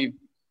only,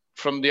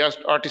 from the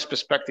artist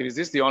perspective, is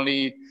this the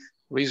only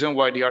reason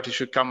why the artist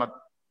should come at,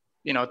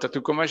 you know, tattoo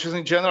conventions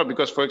in general?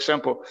 Because, for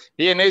example,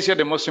 here in Asia,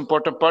 the most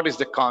important part is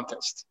the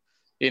contest.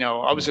 You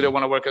know, obviously they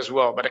want to work as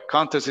well, but the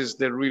contest is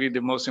really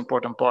the most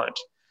important part.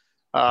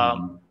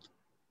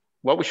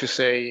 What would you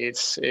say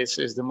is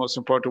the most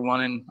important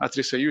one in at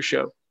least a U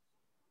show?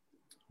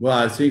 Well,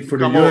 I think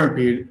for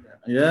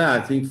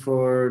I think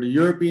for the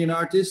European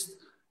artist,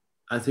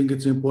 I think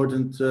it's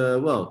important.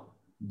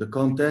 The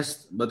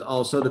contest, but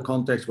also the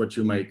context what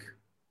you make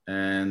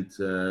and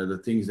the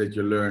things that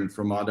you learn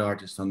from other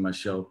artists on my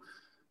show,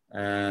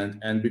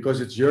 and because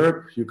it's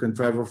Europe, you can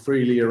travel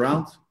freely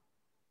around.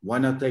 Why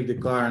not take the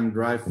car and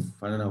drive,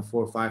 I don't know,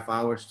 4 or 5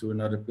 hours to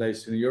another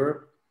place in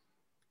Europe,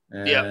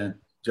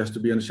 just to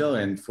be on the show?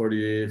 And for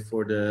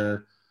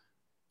the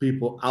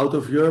people out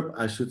of Europe,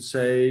 I should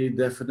say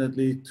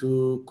definitely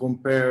to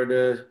compare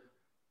the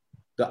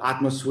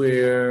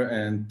atmosphere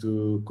and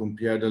to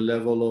compare the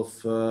level of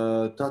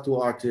tattoo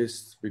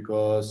artists,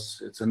 because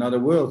it's another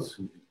world.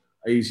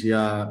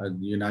 Asia,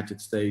 the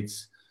United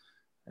States,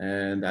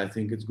 and I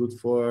think it's good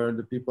for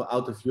the people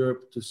out of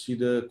Europe to see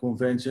the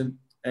convention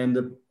and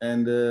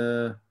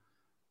the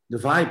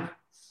vibe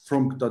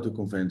from tattoo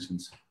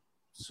conventions.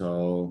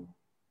 So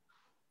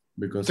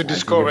because to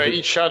discover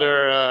each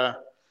other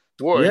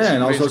words. Yeah,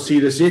 and also see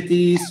the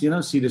cities,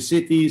 see the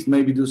cities,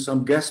 maybe do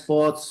some guest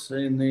spots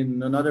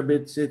in another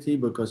big city,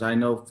 because I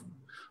know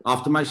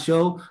after my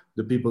show,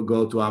 the people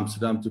go to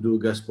Amsterdam to do a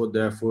guest spot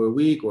there for a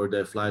week, or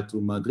they fly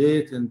to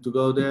Madrid and to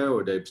go there,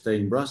 or they stay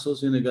in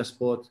Brussels in a guest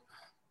spot,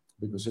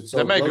 because it's so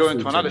they may go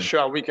into another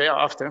show a week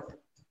after.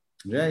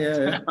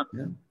 Yeah,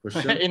 for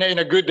sure. in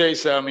a good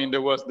days, I mean,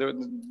 there was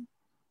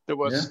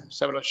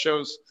several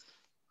shows.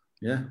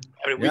 Yeah,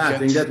 every weekend. I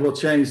think that will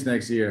change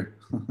next year.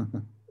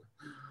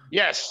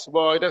 Yes,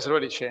 well, it has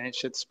already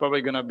changed. It's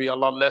probably going to be a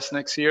lot less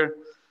next year.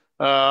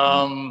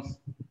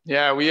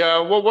 Yeah, we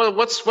are.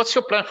 What's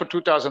your plan for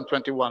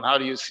 2021? How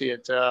do you see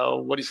it?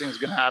 What do you think is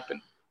going to happen?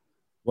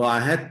 Well, I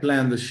had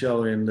planned the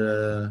show in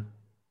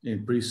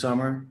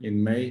pre-summer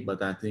in May,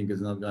 but I think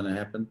it's not going to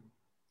happen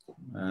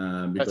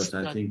because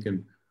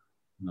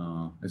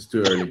no, it's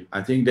too early.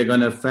 I think they're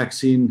going to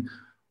vaccine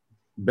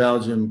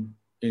Belgium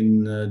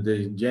in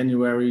the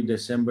January,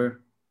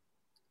 December,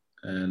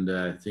 and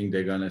I think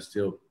they're going to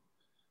still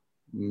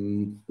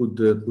put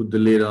the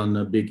lid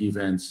on big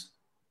events.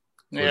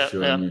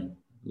 Sure. Yeah.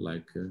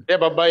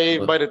 But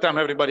by the time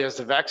everybody has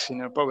the vaccine,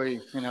 it'll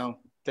probably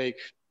take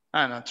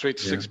 3 to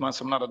 6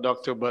 months. I'm not a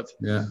doctor, but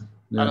I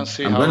don't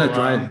see I'm gonna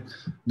try.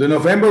 The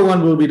November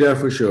one will be there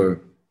for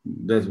sure.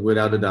 That's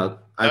without a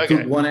doubt. I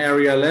took one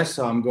area less,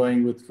 so I'm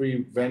going with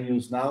 3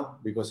 venues now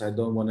because I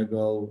don't want to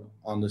go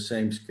on the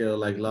same scale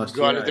like last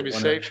year. Got it to be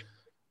safe.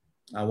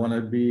 I want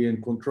to be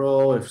in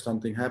control if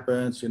something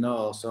happens,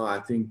 Also, I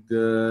think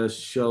the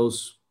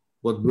shows,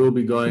 what will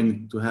be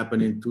going to happen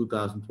in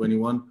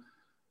 2021,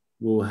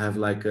 will have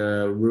like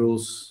a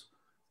rules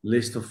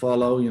list to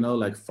follow,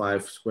 like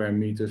 5 square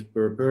meters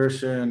per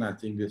person. I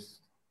think the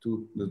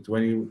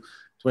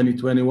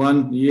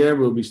 2021 year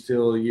will be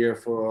still a year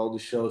for all the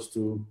shows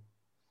to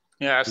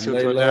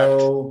lay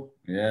low.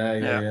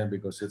 Yeah,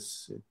 because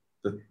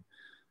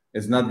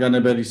it's not gonna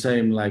be the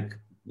same like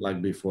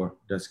before.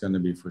 That's going to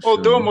be for sure.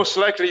 Although most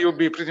likely you'll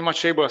be pretty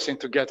much able, I think,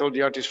 to get all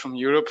the artists from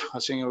Europe. I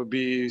think it would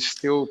be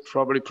still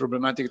probably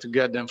problematic to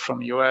get them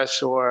from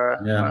US or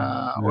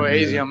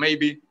Asia,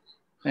 maybe.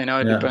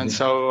 It depends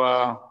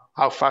how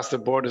fast the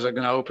borders are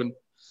going to open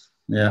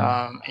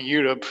in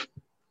Europe.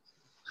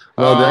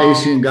 Well, the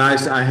Asian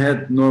guys I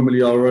had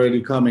normally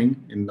already coming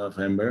in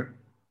November.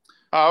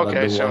 Oh,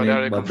 okay, so they're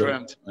already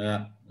confirmed.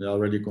 They're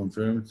already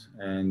confirmed.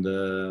 And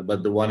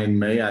but the one in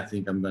May, I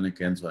think I'm going to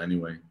cancel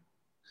anyway,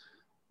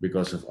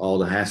 because of all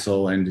the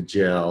hassle and the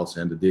gels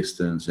and the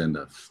distance and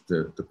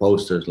the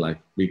posters,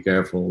 like be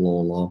careful,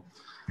 lol.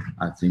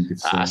 I think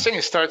it's. I think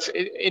it starts.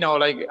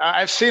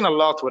 I've seen a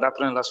lot what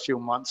happened in the last few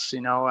months,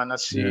 and I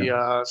see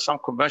some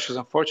conventions,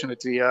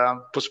 unfortunately,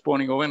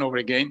 postponing over and over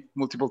again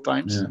multiple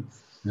times.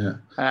 Yeah.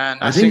 And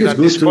I think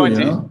it's good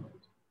too,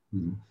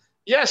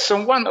 Yes,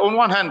 on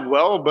one hand,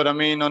 well, but I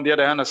mean, on the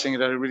other hand, I think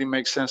that it really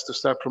makes sense to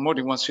start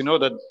promoting once you know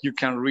that you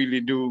can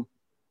really do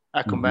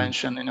a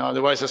convention.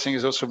 Otherwise, I think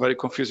it's also very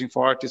confusing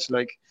for artists.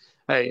 Like,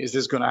 hey, is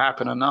this going to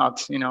happen or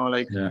not? We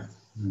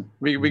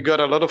got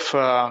a lot of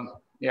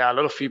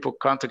people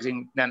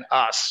contacting than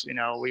us. We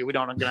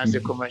don't organize the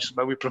conventions,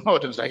 but we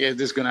promote them. It's like, is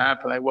this going to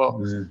happen? Like, well,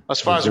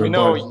 as far as we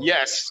know,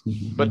 yes,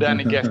 but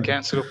then it gets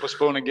cancelled or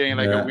postponed again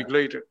like a week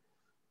later.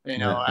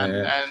 And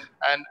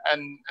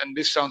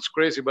this sounds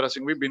crazy, but I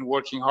think we've been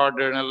working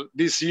harder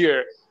this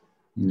year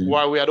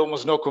while we had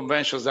almost no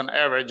conventions than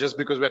ever, just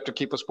because we had to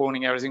keep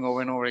postponing everything over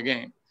and over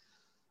again.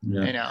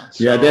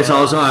 That's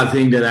also a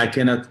thing that I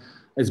cannot.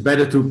 It's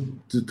better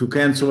to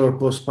cancel or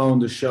postpone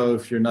the show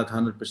if you're not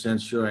 100%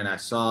 sure. And I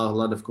saw a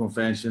lot of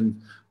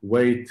conventions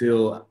wait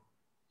till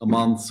a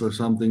month or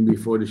something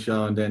before the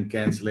show and then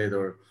cancel it,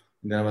 or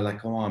they were like,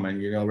 come on, man,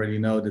 you already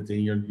know that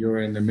you're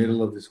in the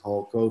middle of this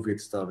whole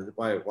COVID stuff.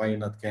 Why you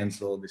not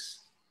cancel this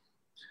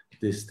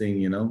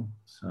thing,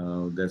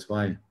 So that's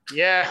why.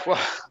 Yeah, well,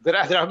 there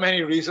are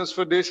many reasons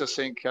for this. I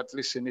think at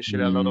least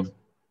initially a lot of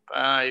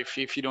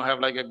if you don't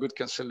have like a good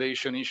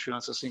cancellation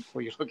insurance, I think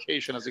for your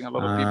location, I think a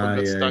lot of people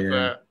get stuck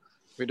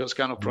with those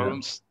kind of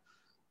problems.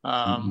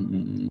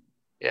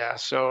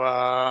 So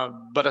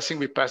but I think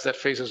we passed that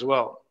phase as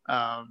well.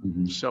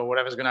 So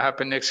whatever's going to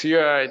happen next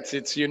year, it's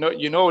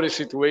the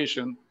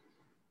situation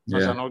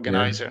as an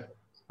organizer.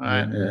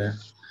 Right?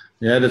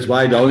 Yeah, that's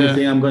why the only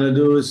thing I'm going to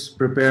do is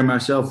prepare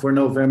myself for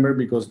November,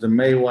 because the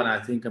May one I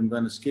think I'm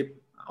going to skip,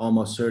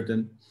 almost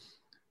certain,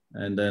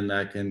 and then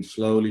I can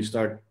slowly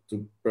start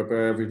to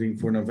prepare everything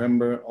for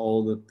November.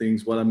 All the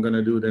things what I'm going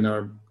to do then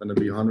are going to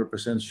be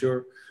 100%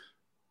 sure.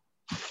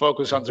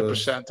 Focus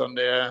 100% on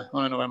the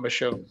November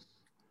show.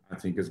 I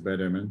think it's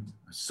better, man.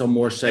 Some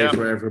more safe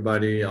for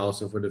everybody,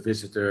 also for the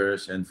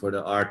visitors and for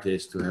the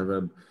artists to have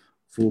a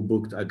full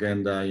booked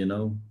agenda,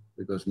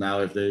 because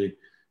now if they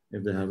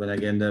have an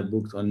agenda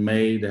booked on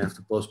May, they have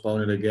to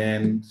postpone it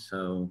again.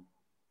 So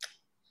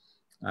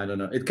I don't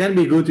know. It can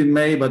be good in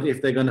May, but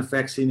if they're going to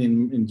vaccine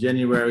in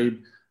January,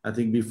 I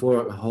think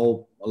before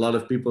a lot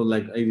of people,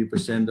 like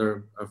 80%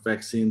 are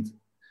vaccinated.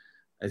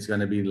 It's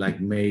gonna be like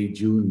May,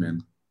 June,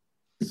 man.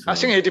 So. I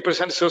think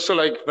 80% is also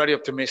like very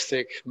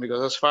optimistic,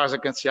 because as far as I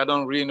can see, I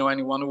don't really know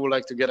anyone who would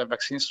like to get a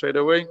vaccine straight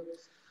away.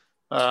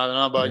 I don't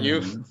know about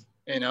you.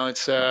 You know,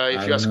 it's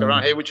if you ask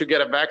around, hey, would you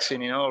get a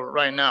vaccine? You know,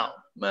 right now.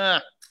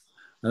 I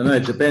don't know.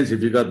 It depends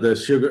if you got the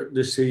sugar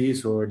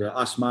disease or the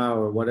asthma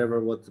or whatever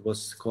what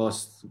was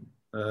caused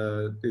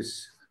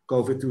this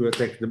COVID to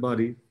attack the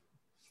body.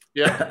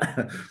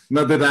 Yeah.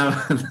 not that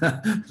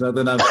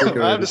I'm sick.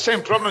 I have the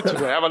same problem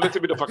today. I have a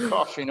little bit of a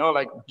cough. You know,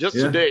 like just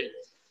today.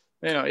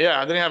 You know,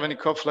 I didn't have any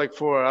cough like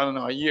for I don't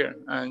know a year,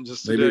 and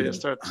just today I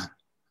start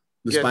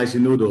the spicy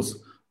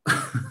noodles.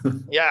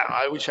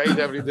 Yeah, which I eat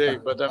every day,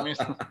 but I mean,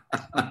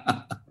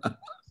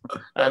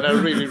 and they're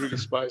really, really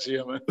spicy,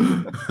 yeah, man.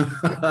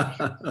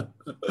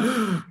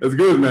 It's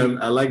good, man.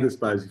 I like the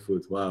spicy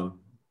food. Wow.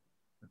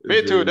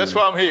 Me too. That's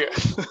why I'm here.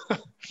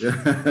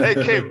 Hey,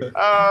 Kim.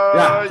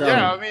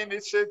 I mean,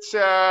 it's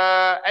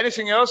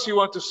anything else you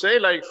want to say,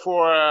 like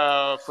for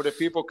the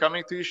people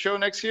coming to your show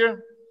next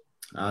year?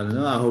 I don't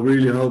know. I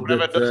really hope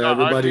that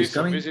everybody's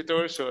coming.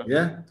 Visitors, or...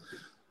 Yeah.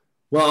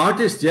 Well,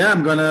 artists,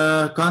 I'm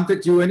gonna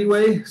contact you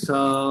anyway.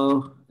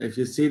 So if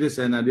you see this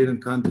and I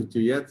didn't contact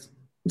you yet,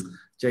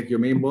 check your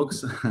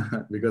inbox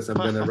because I'm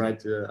gonna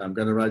write you. I'm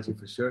gonna write you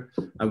for sure.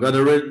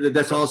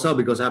 That's also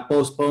because I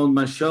postponed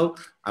my show.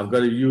 I've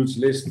got a huge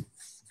list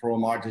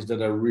from artists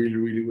that I really,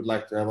 really would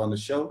like to have on the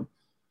show.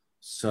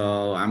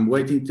 So I'm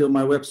waiting till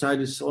my website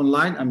is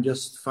online. I'm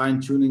just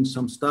fine tuning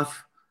some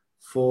stuff.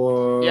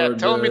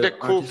 Tell me the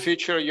cool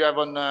feature you have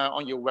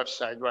on your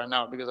website right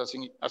now, because I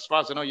think, as far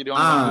as I know, you're the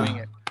only one doing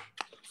it.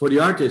 For the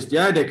artist,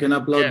 they can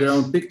upload their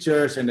own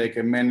pictures and they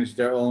can manage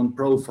their own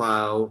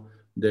profile.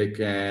 They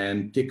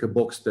can tick a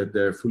box that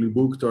they're fully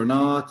booked or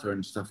not,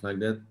 and stuff like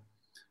that.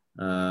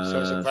 So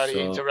it's a very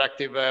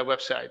interactive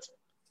website.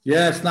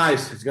 Yeah, it's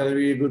nice. It's gonna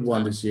be a good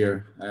one this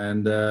year.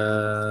 And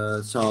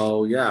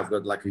I've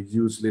got like a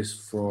huge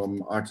list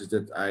from artists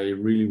that I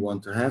really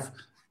want to have.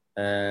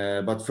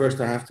 But first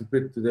I have to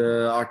put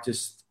the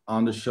artists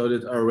on the show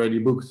that are already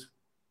booked,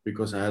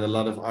 because I had a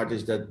lot of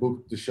artists that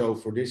booked the show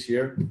for this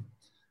year.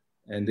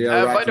 And they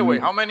are by the way,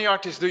 how many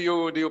artists do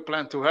you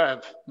plan to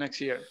have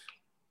next year?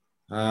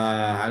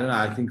 I don't know.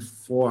 I think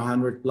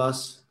 400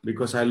 plus,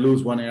 because I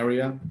lose one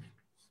area.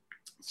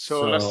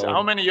 So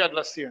how many you had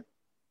last year?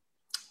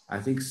 I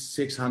think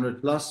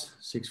 600 plus,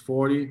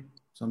 640,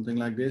 something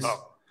like this.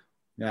 Oh.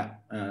 Yeah.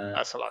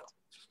 That's a lot.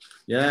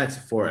 Yeah, it's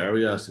 4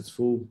 areas. It's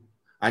full.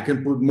 I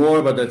can put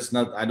more, but that's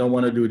not. I don't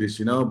want to do this,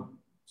 you know.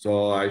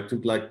 So I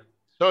took like.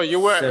 So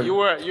you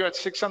had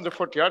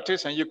 640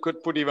 artists, and you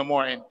could put even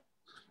more in.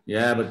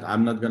 Yeah, but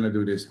I'm not gonna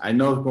do this. I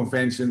know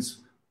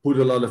conventions put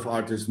a lot of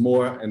artists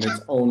more, and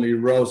it's only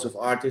rows of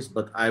artists.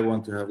 But I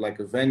want to have like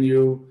a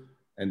venue,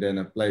 and then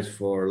a place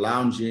for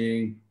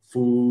lounging,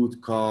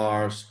 food,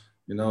 cars.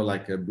 You know,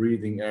 like a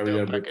breathing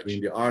area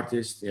between the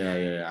artists.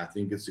 Yeah. I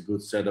think it's a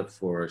good setup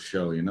for a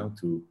show. You know,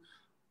 to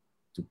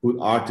put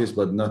artists,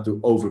 but not to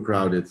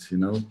overcrowd it. You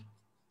know,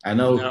 I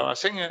know. No, I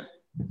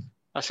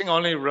think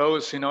only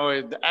rows. You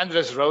know, the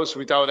endless rows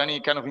without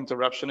any kind of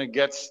interruption. It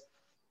gets.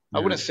 I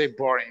wouldn't say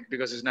boring,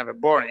 because it's never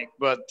boring,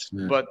 but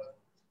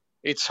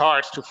it's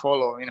hard to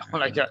follow. You know,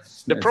 like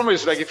the problem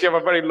is, like, if you have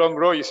a very long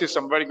row, you see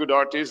some very good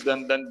artists,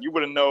 then you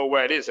wouldn't know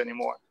where it is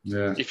anymore.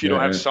 Yeah. If you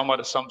don't have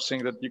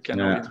something that you can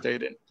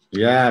orientate in.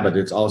 Yeah, but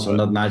it's also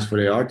not nice for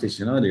the artist.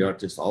 You know, the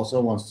artist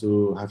also wants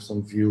to have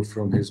some view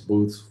from his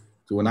booth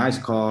to a nice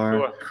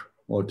car,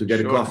 or to get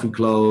a coffee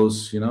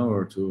close, you know,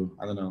 or to,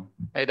 I don't know.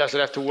 He doesn't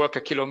have to walk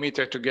a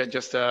kilometer to get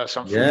just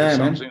some food or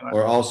something. Man.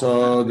 Or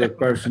also the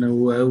person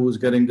who's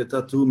getting the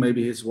tattoo,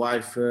 maybe his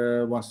wife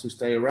wants to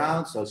stay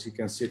around so she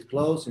can sit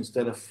close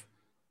instead of,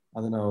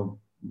 I don't know,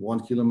 1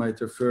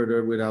 kilometer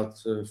further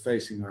without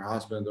facing her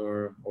husband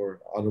or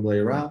other way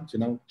around, you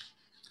know.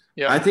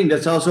 Yeah, I think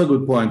that's also a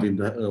good point in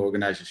the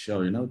organizer's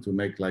show, you know, to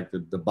make like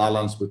the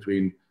balance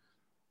between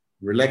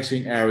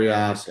relaxing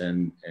areas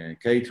and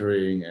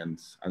catering and,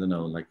 I don't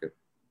know, like a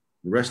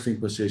resting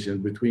position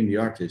between the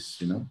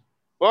artists, you know.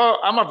 Well,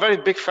 I'm a very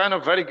big fan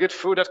of very good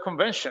food at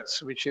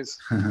conventions, which is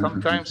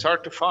sometimes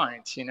hard to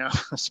find, you know,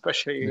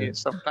 especially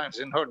sometimes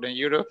in Northern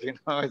Europe, you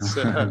know. It's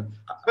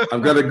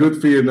I've got a good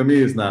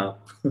Vietnamese now.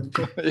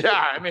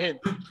 Yeah, I mean,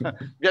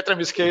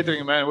 Vietnamese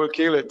catering, man, we'll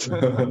kill it.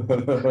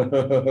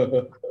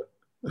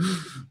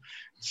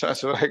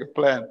 Sounds like a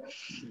plan.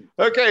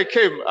 Okay,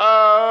 Kim.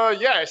 I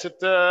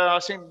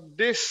think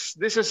this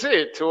is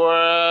it. Or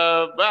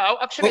well,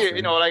 actually,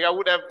 you know, like I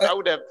would have.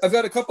 I've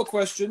got a couple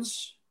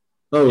questions.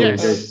 Oh,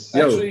 yes.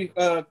 Actually,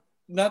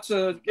 not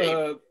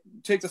to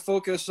take the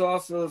focus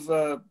off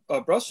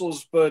of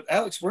Brussels, but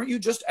Alex, weren't you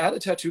just at a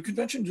tattoo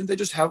convention? Didn't they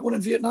just have one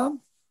in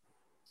Vietnam?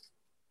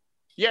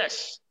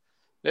 Yes.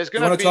 There's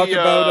going to be.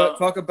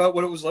 Talk about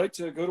what it was like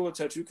to go to a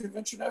tattoo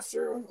convention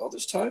after all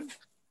this time.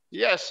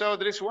 Yeah, so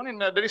there is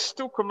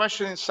 2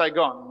 conventions in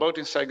Saigon, both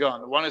in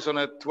Saigon. One is on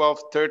a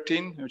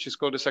 12/13, which is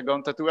called the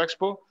Saigon Tattoo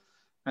Expo.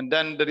 And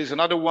then there is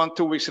another one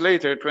 2 weeks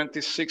later,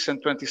 26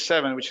 and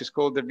 27, which is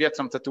called the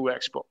Vietnam Tattoo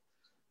Expo.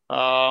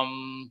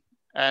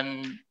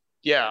 And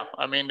yeah,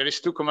 I mean, there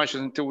is 2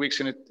 conventions in 2 weeks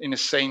in the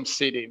same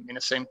city, in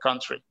the same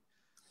country.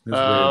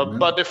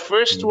 But the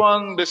first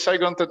one, the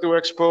Saigon Tattoo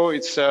Expo,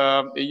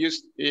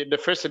 the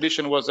first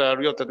edition was a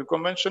real tattoo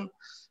convention.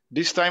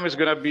 This time it's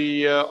gonna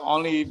be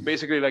only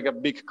basically like a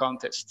big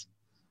contest.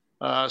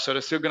 So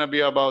there's still gonna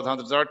be about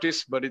 100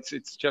 artists, but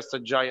it's just a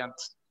giant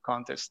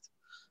contest.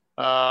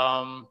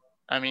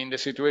 I mean, the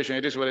situation,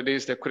 it is what it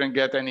is. They couldn't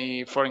get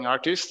any foreign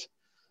artists.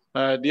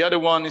 The other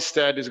one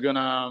instead is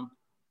gonna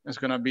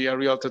be a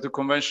real tattoo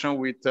convention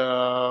with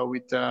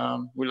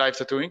Live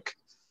Tattoo Inc.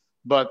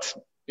 But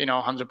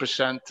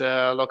 100%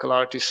 local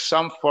artists.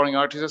 Some foreign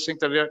artists, I think,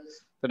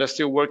 that are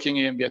still working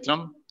in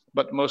Vietnam,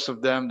 but most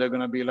of them, they're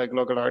gonna be like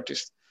local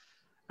artists.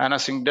 And I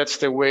think that's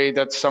the way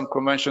that some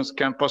conventions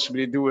can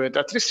possibly do it,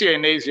 at least here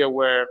in Asia,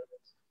 where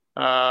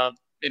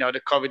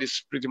the COVID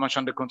is pretty much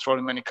under control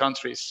in many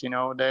countries.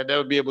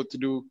 They'll be able to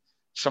do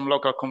some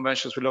local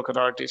conventions with local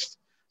artists.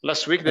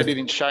 Last week they did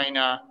in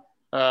China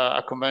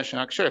a convention,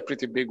 actually a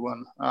pretty big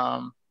one,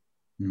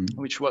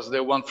 which was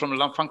the one from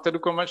Langfang Tattoo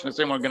Convention, the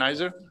same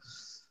organizer.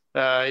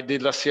 It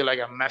did last year like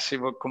a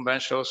massive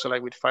convention, also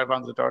like with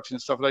 500 artists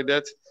and stuff like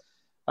that.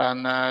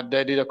 And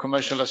they did a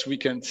convention last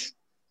weekend.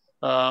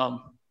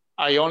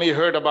 I only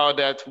heard about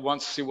that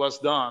once it was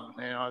done.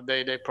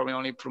 They probably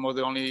only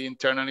promoted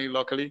internally,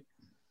 locally.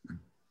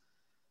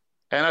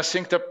 And I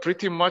think that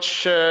pretty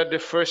much the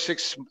first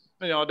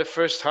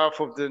half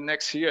of the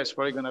next year is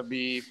probably gonna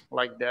be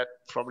like that,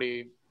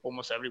 probably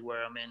almost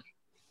everywhere. I mean,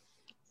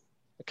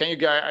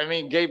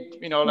 Gabe,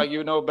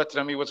 better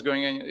than me what's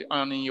going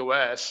on in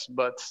US,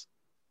 but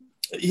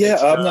yeah,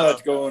 I'm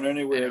not going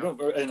anywhere.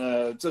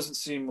 It doesn't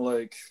seem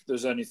like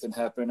there's anything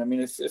happening. I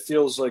mean, it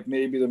feels like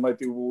maybe there might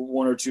be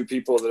 1 or 2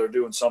 people that are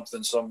doing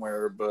something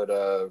somewhere, but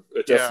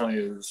it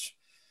definitely is.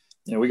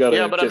 We got to.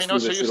 Yeah, but I mean,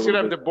 also you still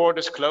have the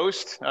borders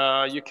closed.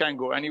 You can't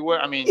go anywhere.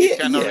 I mean, you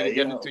can't already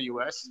get into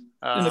US.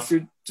 And if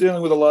you're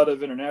dealing with a lot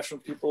of international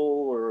people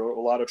or a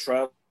lot of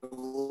travelers,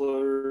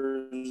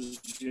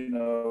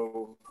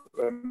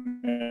 I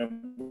mean,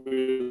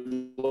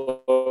 we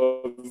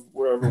love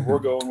wherever we're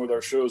going with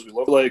our shows. We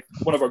love, like,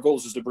 one of our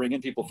goals is to bring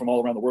in people from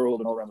all around the world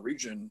and all around the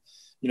region,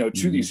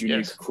 to these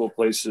unique, cool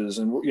places.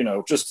 And,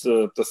 just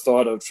the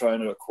thought of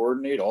trying to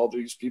coordinate all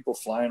these people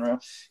flying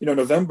around,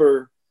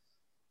 November,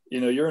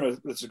 you're in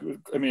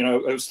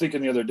I was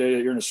thinking the other day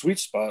that you're in a sweet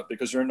spot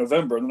because you're in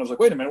November. And then I was like,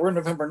 wait a minute, we're in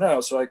November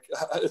now. So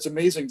it's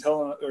amazing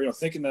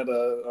thinking that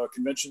a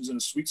convention's in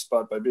a sweet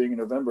spot by being in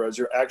November as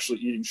you're actually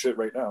eating shit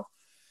right now.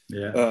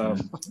 Yeah.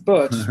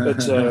 But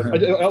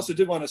I also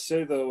did want to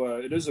say, though,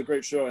 it is a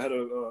great show. I had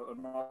an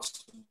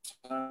awesome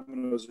time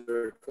when I was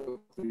there a couple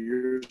of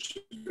years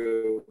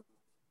ago.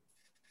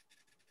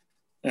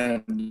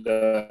 And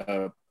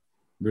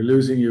we're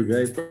losing you,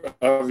 Gabe.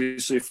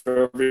 Obviously,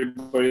 for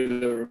everybody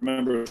that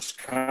remembers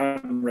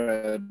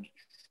Conrad,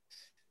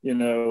 it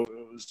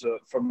was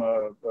from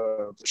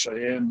the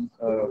Cheyenne.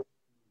 What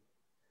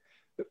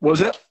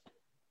was it?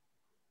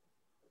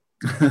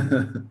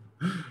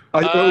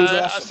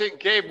 I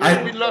think, Gabe,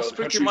 we lost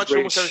pretty much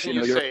almost everything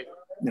you say.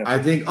 Yeah.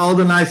 I think all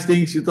the nice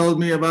things you told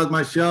me about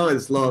my show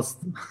is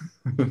lost.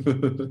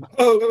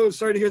 Oh,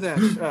 sorry to hear that.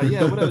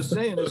 What I was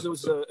saying is it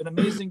was an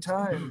amazing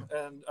time,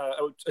 and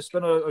I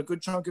spent a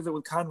good chunk of it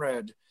with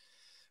Conrad.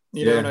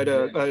 And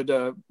I'd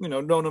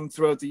known him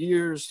throughout the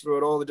years,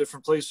 throughout all the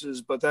different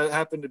places, but that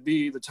happened to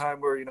be the time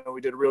where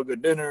we did real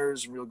good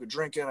dinners and real good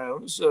drinking.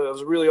 It was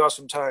a really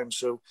awesome time.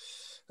 So.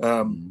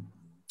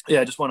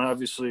 I just want to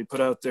obviously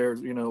put out there,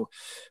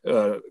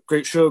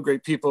 great show,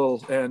 great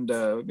people, and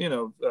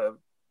also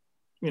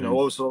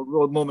a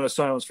little moment of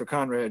silence for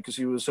Conrad because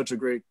he was such a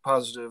great,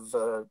 positive,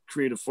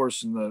 creative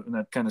force in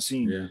that kind of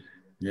scene.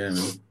 Yeah,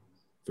 man,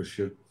 for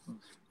sure.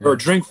 Yeah. Or a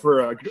drink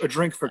for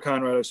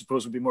Conrad, I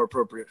suppose, would be more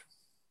appropriate.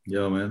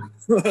 Yeah, man.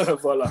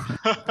 Voila.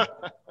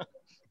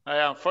 I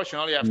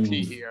unfortunately have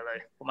tea here,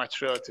 for my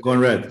trail today.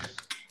 Conrad,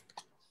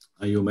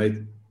 are you,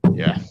 mate?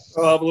 Yeah.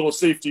 I'll have a little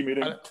safety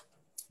meeting.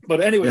 But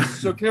anyway,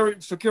 so carry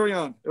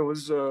on. It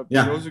was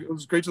it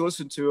was great to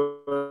listen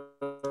to.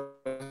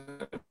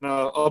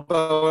 I'll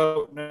bow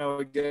out now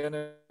again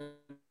and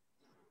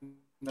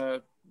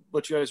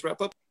let you guys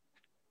wrap up.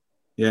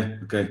 Yeah.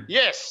 Okay.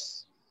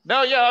 Yes.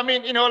 No. Yeah. I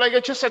mean, I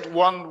just had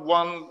one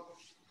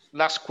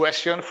last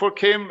question for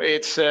Kim.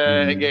 It's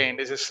again,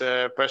 this is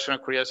personal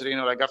curiosity.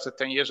 After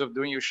 10 years of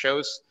doing your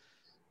shows,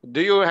 do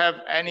you have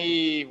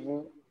any,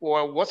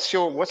 or what's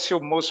your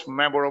most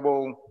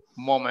memorable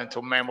moment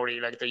or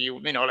memory, that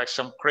you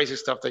some crazy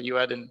stuff that you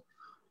had in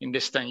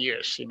this 10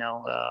 years?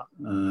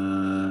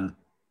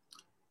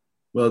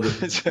 Well,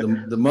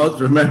 the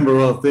most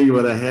memorable thing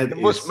what I had the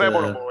most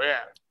memorable,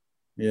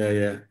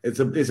 yeah. It's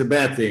a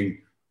bad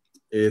thing.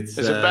 It's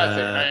a bad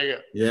thing. There you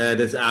go. Yeah,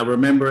 I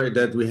remember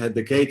that we had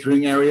the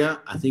catering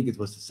area. I think it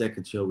was the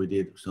second show we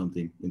did or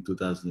something in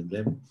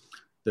 2011.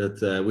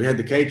 That we had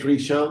the catering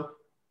show,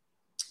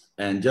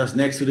 and just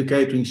next to the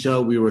catering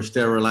show, we were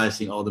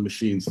sterilizing all the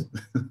machines.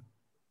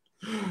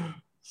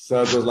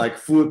 So it was like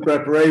food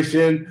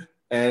preparation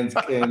and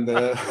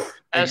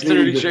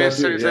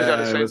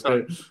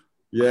sterilization.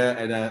 Yeah,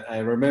 and I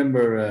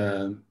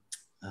remember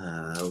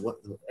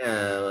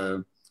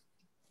the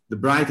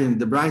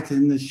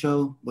Brighton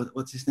show.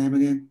 What's his name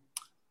again?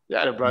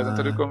 Yeah, the Brighton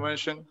to the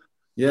convention.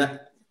 Yeah,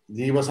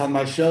 he was on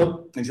my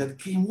show and he said,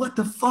 "Kim, what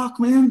the fuck,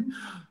 man?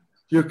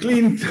 You're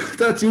cleaning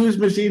tattoos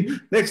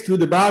machine next to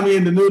the bami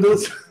and the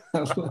noodles.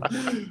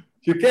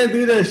 You can't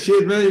do that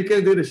shit, man. You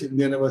can't do that shit." And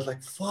then I was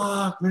like,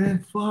 "Fuck,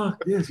 man,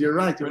 fuck. Yes, you're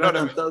right. You're right.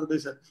 I'm totally."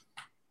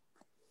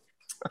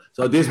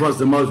 So this was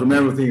the most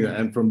memorable thing,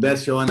 and from that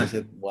show on, I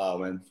said, "Wow,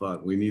 man,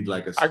 fuck, we need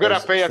like a." I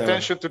gotta pay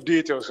attention to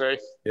details, eh?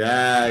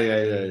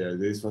 Yeah.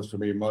 This was for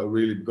me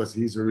really because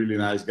he's a really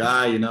nice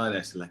guy, you know. And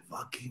I said, like,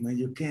 "Fuck, man,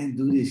 you can't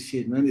do this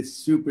shit, man. It's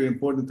super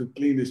important to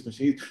clean this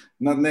machine,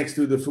 not next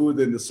to the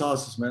food and the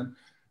sauces, man."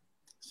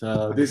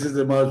 So this is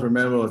the most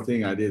memorable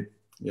thing I did.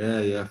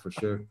 Yeah, for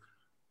sure.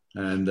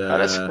 And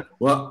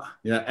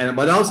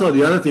but also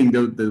the other thing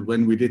that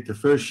when we did the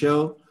first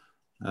show.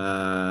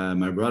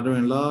 My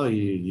brother-in-law,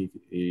 he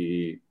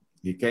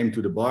came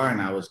to the bar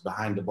and I was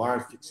behind the bar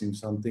fixing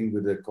something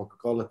with a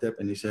Coca-Cola tap,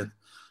 and he said,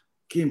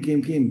 Kim,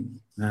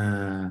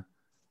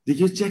 did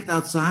you check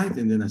outside?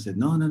 And then I said,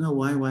 no,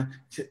 why?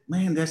 He said,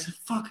 man, there's a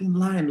fucking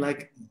line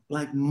like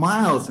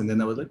miles. And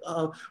then I was like,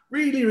 oh,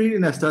 really?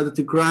 And I started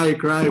to cry.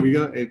 It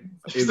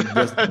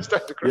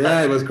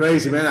was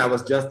crazy, man. I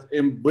was just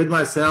with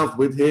myself,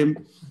 with him,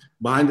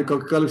 behind the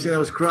Coca-Cola machine. I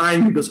was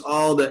crying because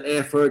all the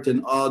effort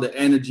and all the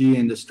energy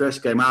and the stress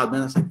came out,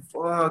 man. I was like,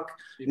 fuck.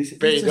 He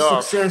said, it's a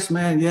success,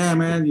 man. Yeah,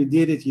 man, you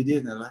did it.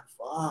 And I'm like,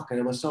 fuck. And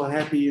I was so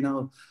happy, you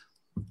know.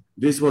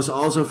 This was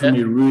also for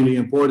me really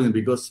important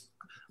because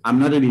I'm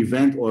not an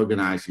event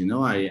organizer, you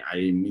know.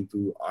 I'm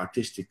into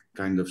artistic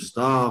kind of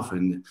stuff,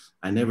 and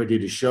I never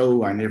did a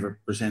show. I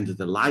never presented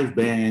a live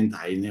band.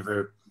 I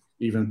never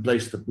even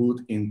placed a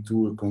booth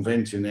into a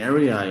convention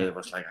area. It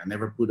was like I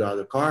never put out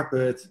a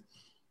carpet.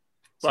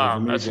 Wow,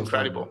 that's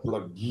incredible.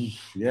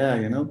 Yeah,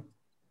 you know.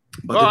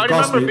 But I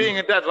remember being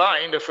in that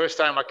line the first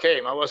time I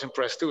came. I was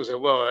impressed too. So,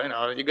 well, you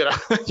know, you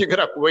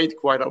gotta wait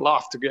quite a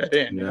lot to get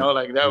in. You know,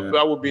 like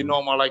that would be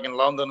normal, like in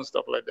London and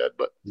stuff like that.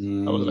 But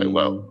I was like,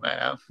 well,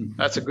 man,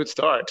 that's a good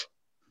start.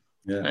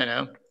 Yeah, you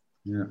know.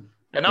 Yeah.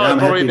 And now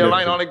probably the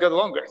line only got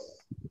longer.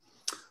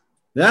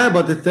 Yeah,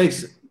 but it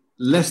takes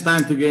less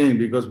time to get in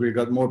because we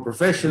got more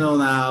professional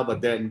now.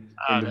 But then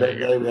in the back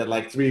day, we had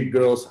like 3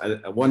 girls.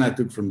 One I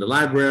took from the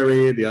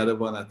library, the other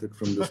one I took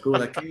from the school.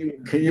 Like,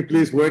 can you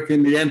please work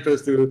in the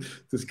entrance to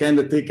scan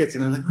the tickets?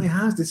 And I'm like, wait,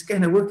 how's the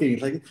scanner working?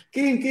 It's like,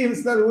 Kim,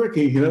 it's not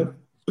working, you know.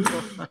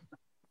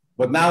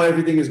 But now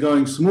everything is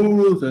going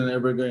smooth and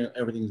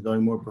everything is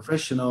going more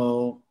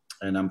professional.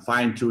 And I'm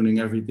fine tuning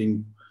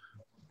everything,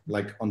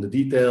 like on the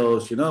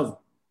details, you know.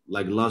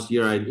 Like last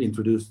year, I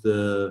introduced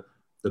the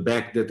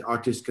bag that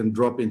artists can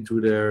drop into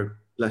their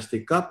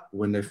plastic cup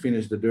when they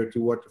finish the dirty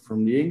water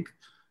from the ink.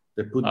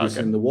 They put this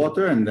in the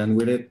water, and then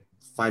with it,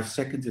 5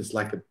 seconds, it's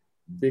like a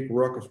big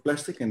rock of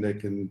plastic, and they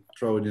can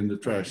throw it in the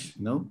trash,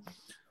 you know?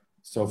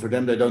 So for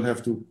them, they don't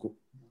have to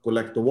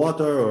collect the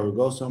water or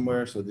go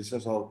somewhere. So this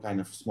is all kind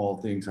of small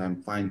things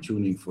I'm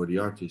fine-tuning for the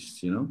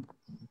artists, you know?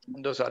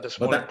 And those are the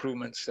small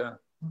improvements.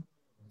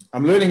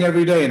 I'm learning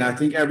every day, and I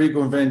think every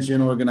convention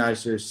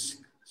organizer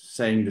is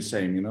saying the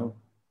same, you know?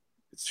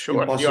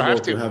 Sure, you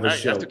have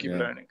to keep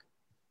learning.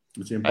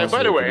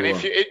 By the way, and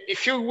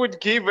if you would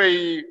give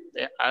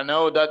I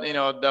know that, you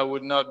know, that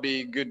would not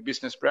be good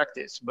business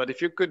practice, but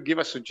if you could give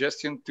a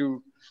suggestion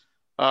to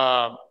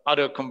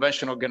other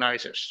convention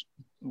organizers,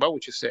 what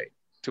would you say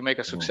to make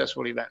a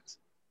successful event?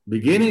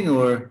 Beginning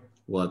or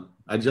what?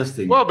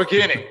 Adjusting. Well,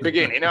 beginning.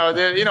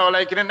 You know,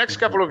 like in the next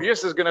couple of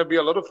years, there's going to be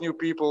a lot of new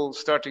people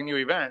starting new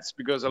events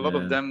because a lot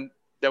of them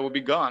that will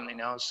be gone. You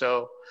know,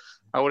 so.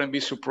 I wouldn't be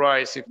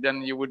surprised if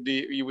then you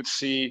would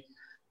see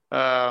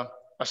a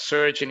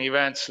surge in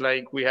events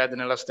like we had in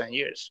the last 10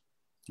 years.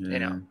 You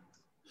know,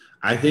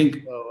 I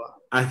think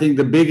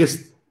the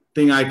biggest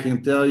thing I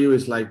can tell you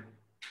is like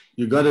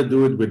you got to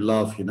do it with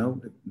love. You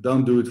know,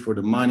 don't do it for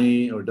the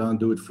money or don't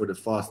do it for the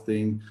fast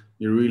thing.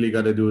 You really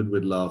got to do it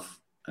with love,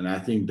 and I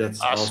think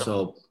that's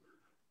also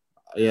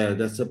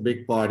that's a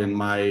big part in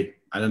my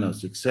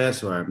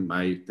success or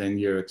my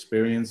 10-year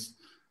experience.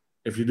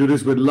 If you do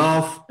this with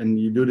love and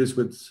you do this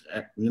with,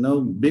 you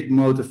know, big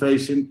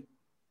motivation,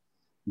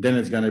 then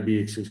it's going to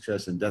be a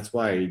success. And that's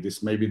why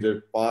this may be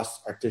the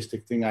past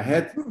artistic thing I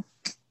had.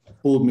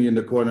 Pulled me in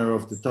the corner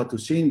of the tattoo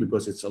scene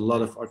because it's a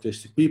lot of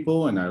artistic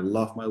people and I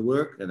love my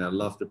work and I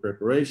love the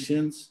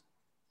preparations.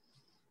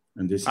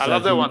 And this is, I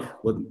love that one.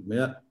 What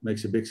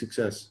makes a big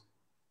success.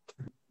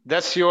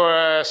 That's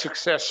your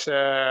success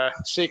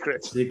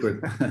secret.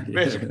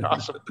 Basically,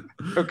 awesome.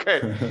 Okay,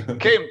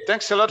 Kim,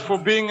 thanks a lot for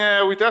being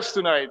with us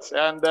tonight,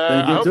 and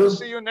I hope to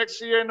see you next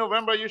year in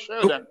November. You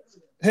show then.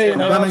 Hey, I'm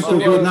coming to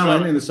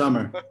Vietnam in the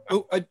summer.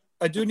 Oh,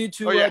 I do need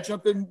to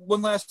jump in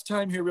one last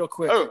time here, real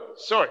quick. Oh,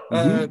 sorry.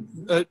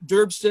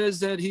 Derb says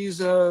that he's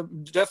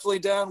definitely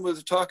down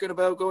with talking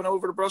about going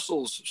over to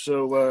Brussels.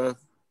 So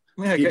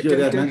get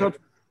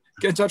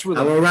in touch with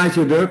him. I will write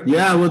you, Derb.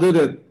 Yeah, we'll do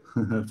that.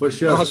 For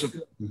sure.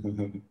 Awesome.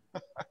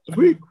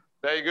 Sweet.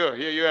 There you go.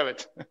 Here you have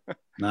it.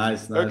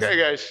 Nice. Okay,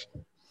 guys.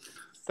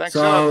 Thanks.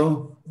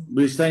 So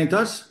we stay in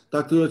touch.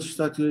 Talk to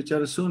each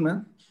other soon,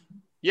 man.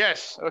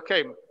 Yes.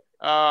 Okay.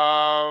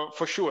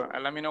 For sure.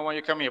 And let me know when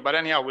you come here. But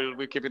anyhow,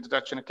 we'll keep in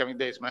touch in the coming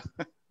days, man.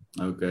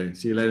 Okay.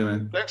 See you later,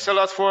 man. Thanks a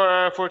lot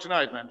for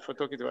tonight, man, for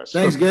talking to us.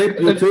 Thanks, Gabe.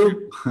 You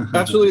too.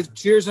 Absolutely.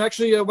 Cheers.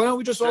 Actually, why don't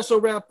we just also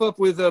wrap up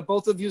with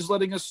both of you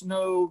letting us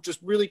know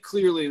just really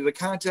clearly the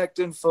contact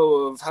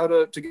info of how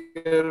to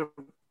get in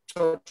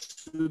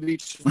touch with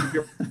each of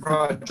your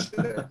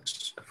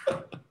projects.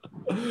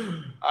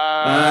 Gabe,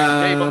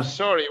 I'm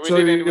sorry. We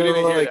didn't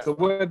hear like that. The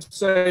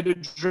website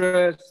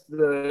address,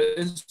 the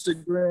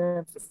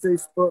Instagram, the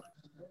Facebook.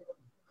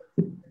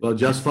 Well,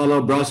 just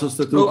follow Brussels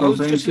Tattoo I was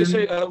Convention. just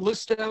going to say,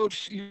 list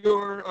out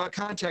your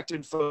contact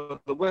info,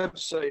 the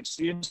websites,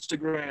 the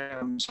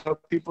Instagrams, how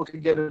people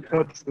can get in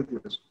touch with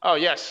you. Oh,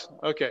 yes.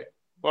 Okay.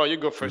 Well, you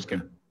go first,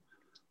 Gabe.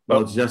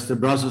 Well, it's just the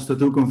Brussels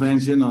Tattoo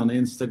Convention on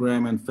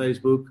Instagram and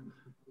Facebook.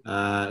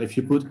 If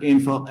you put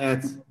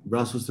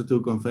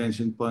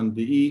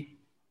info@brusselstattooconvention.be,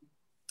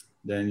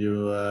 then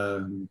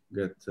you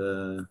get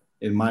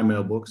in my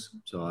mailbox.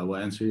 So I will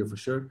answer you for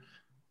sure.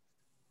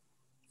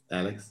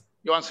 Alex?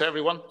 You answer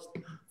everyone?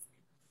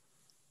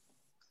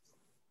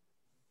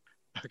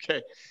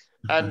 Okay.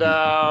 And,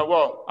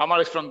 well, I'm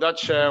Alex from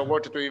Dutch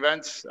World Tattoo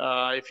Events.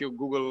 If you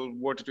Google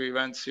World Tattoo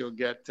Events, you'll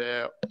get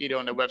either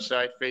on the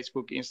website,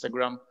 Facebook,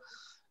 Instagram.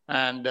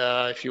 And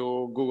if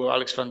you Google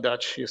Alex van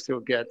Dutch, you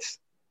still get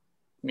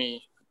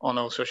me on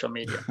all social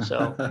media.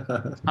 So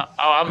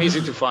I'm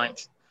easy to find.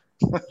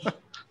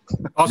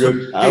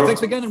 Awesome. Hey,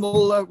 thanks again, and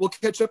we'll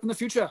catch up in the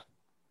future.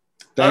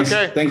 Thanks.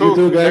 Okay, Thank cool. you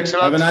too, Gabe. Thanks a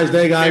lot. Have a nice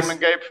day, guys.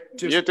 Gabe.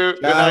 You too. Ciao.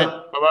 Good night.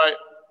 Bye-bye.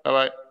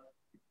 Bye-bye.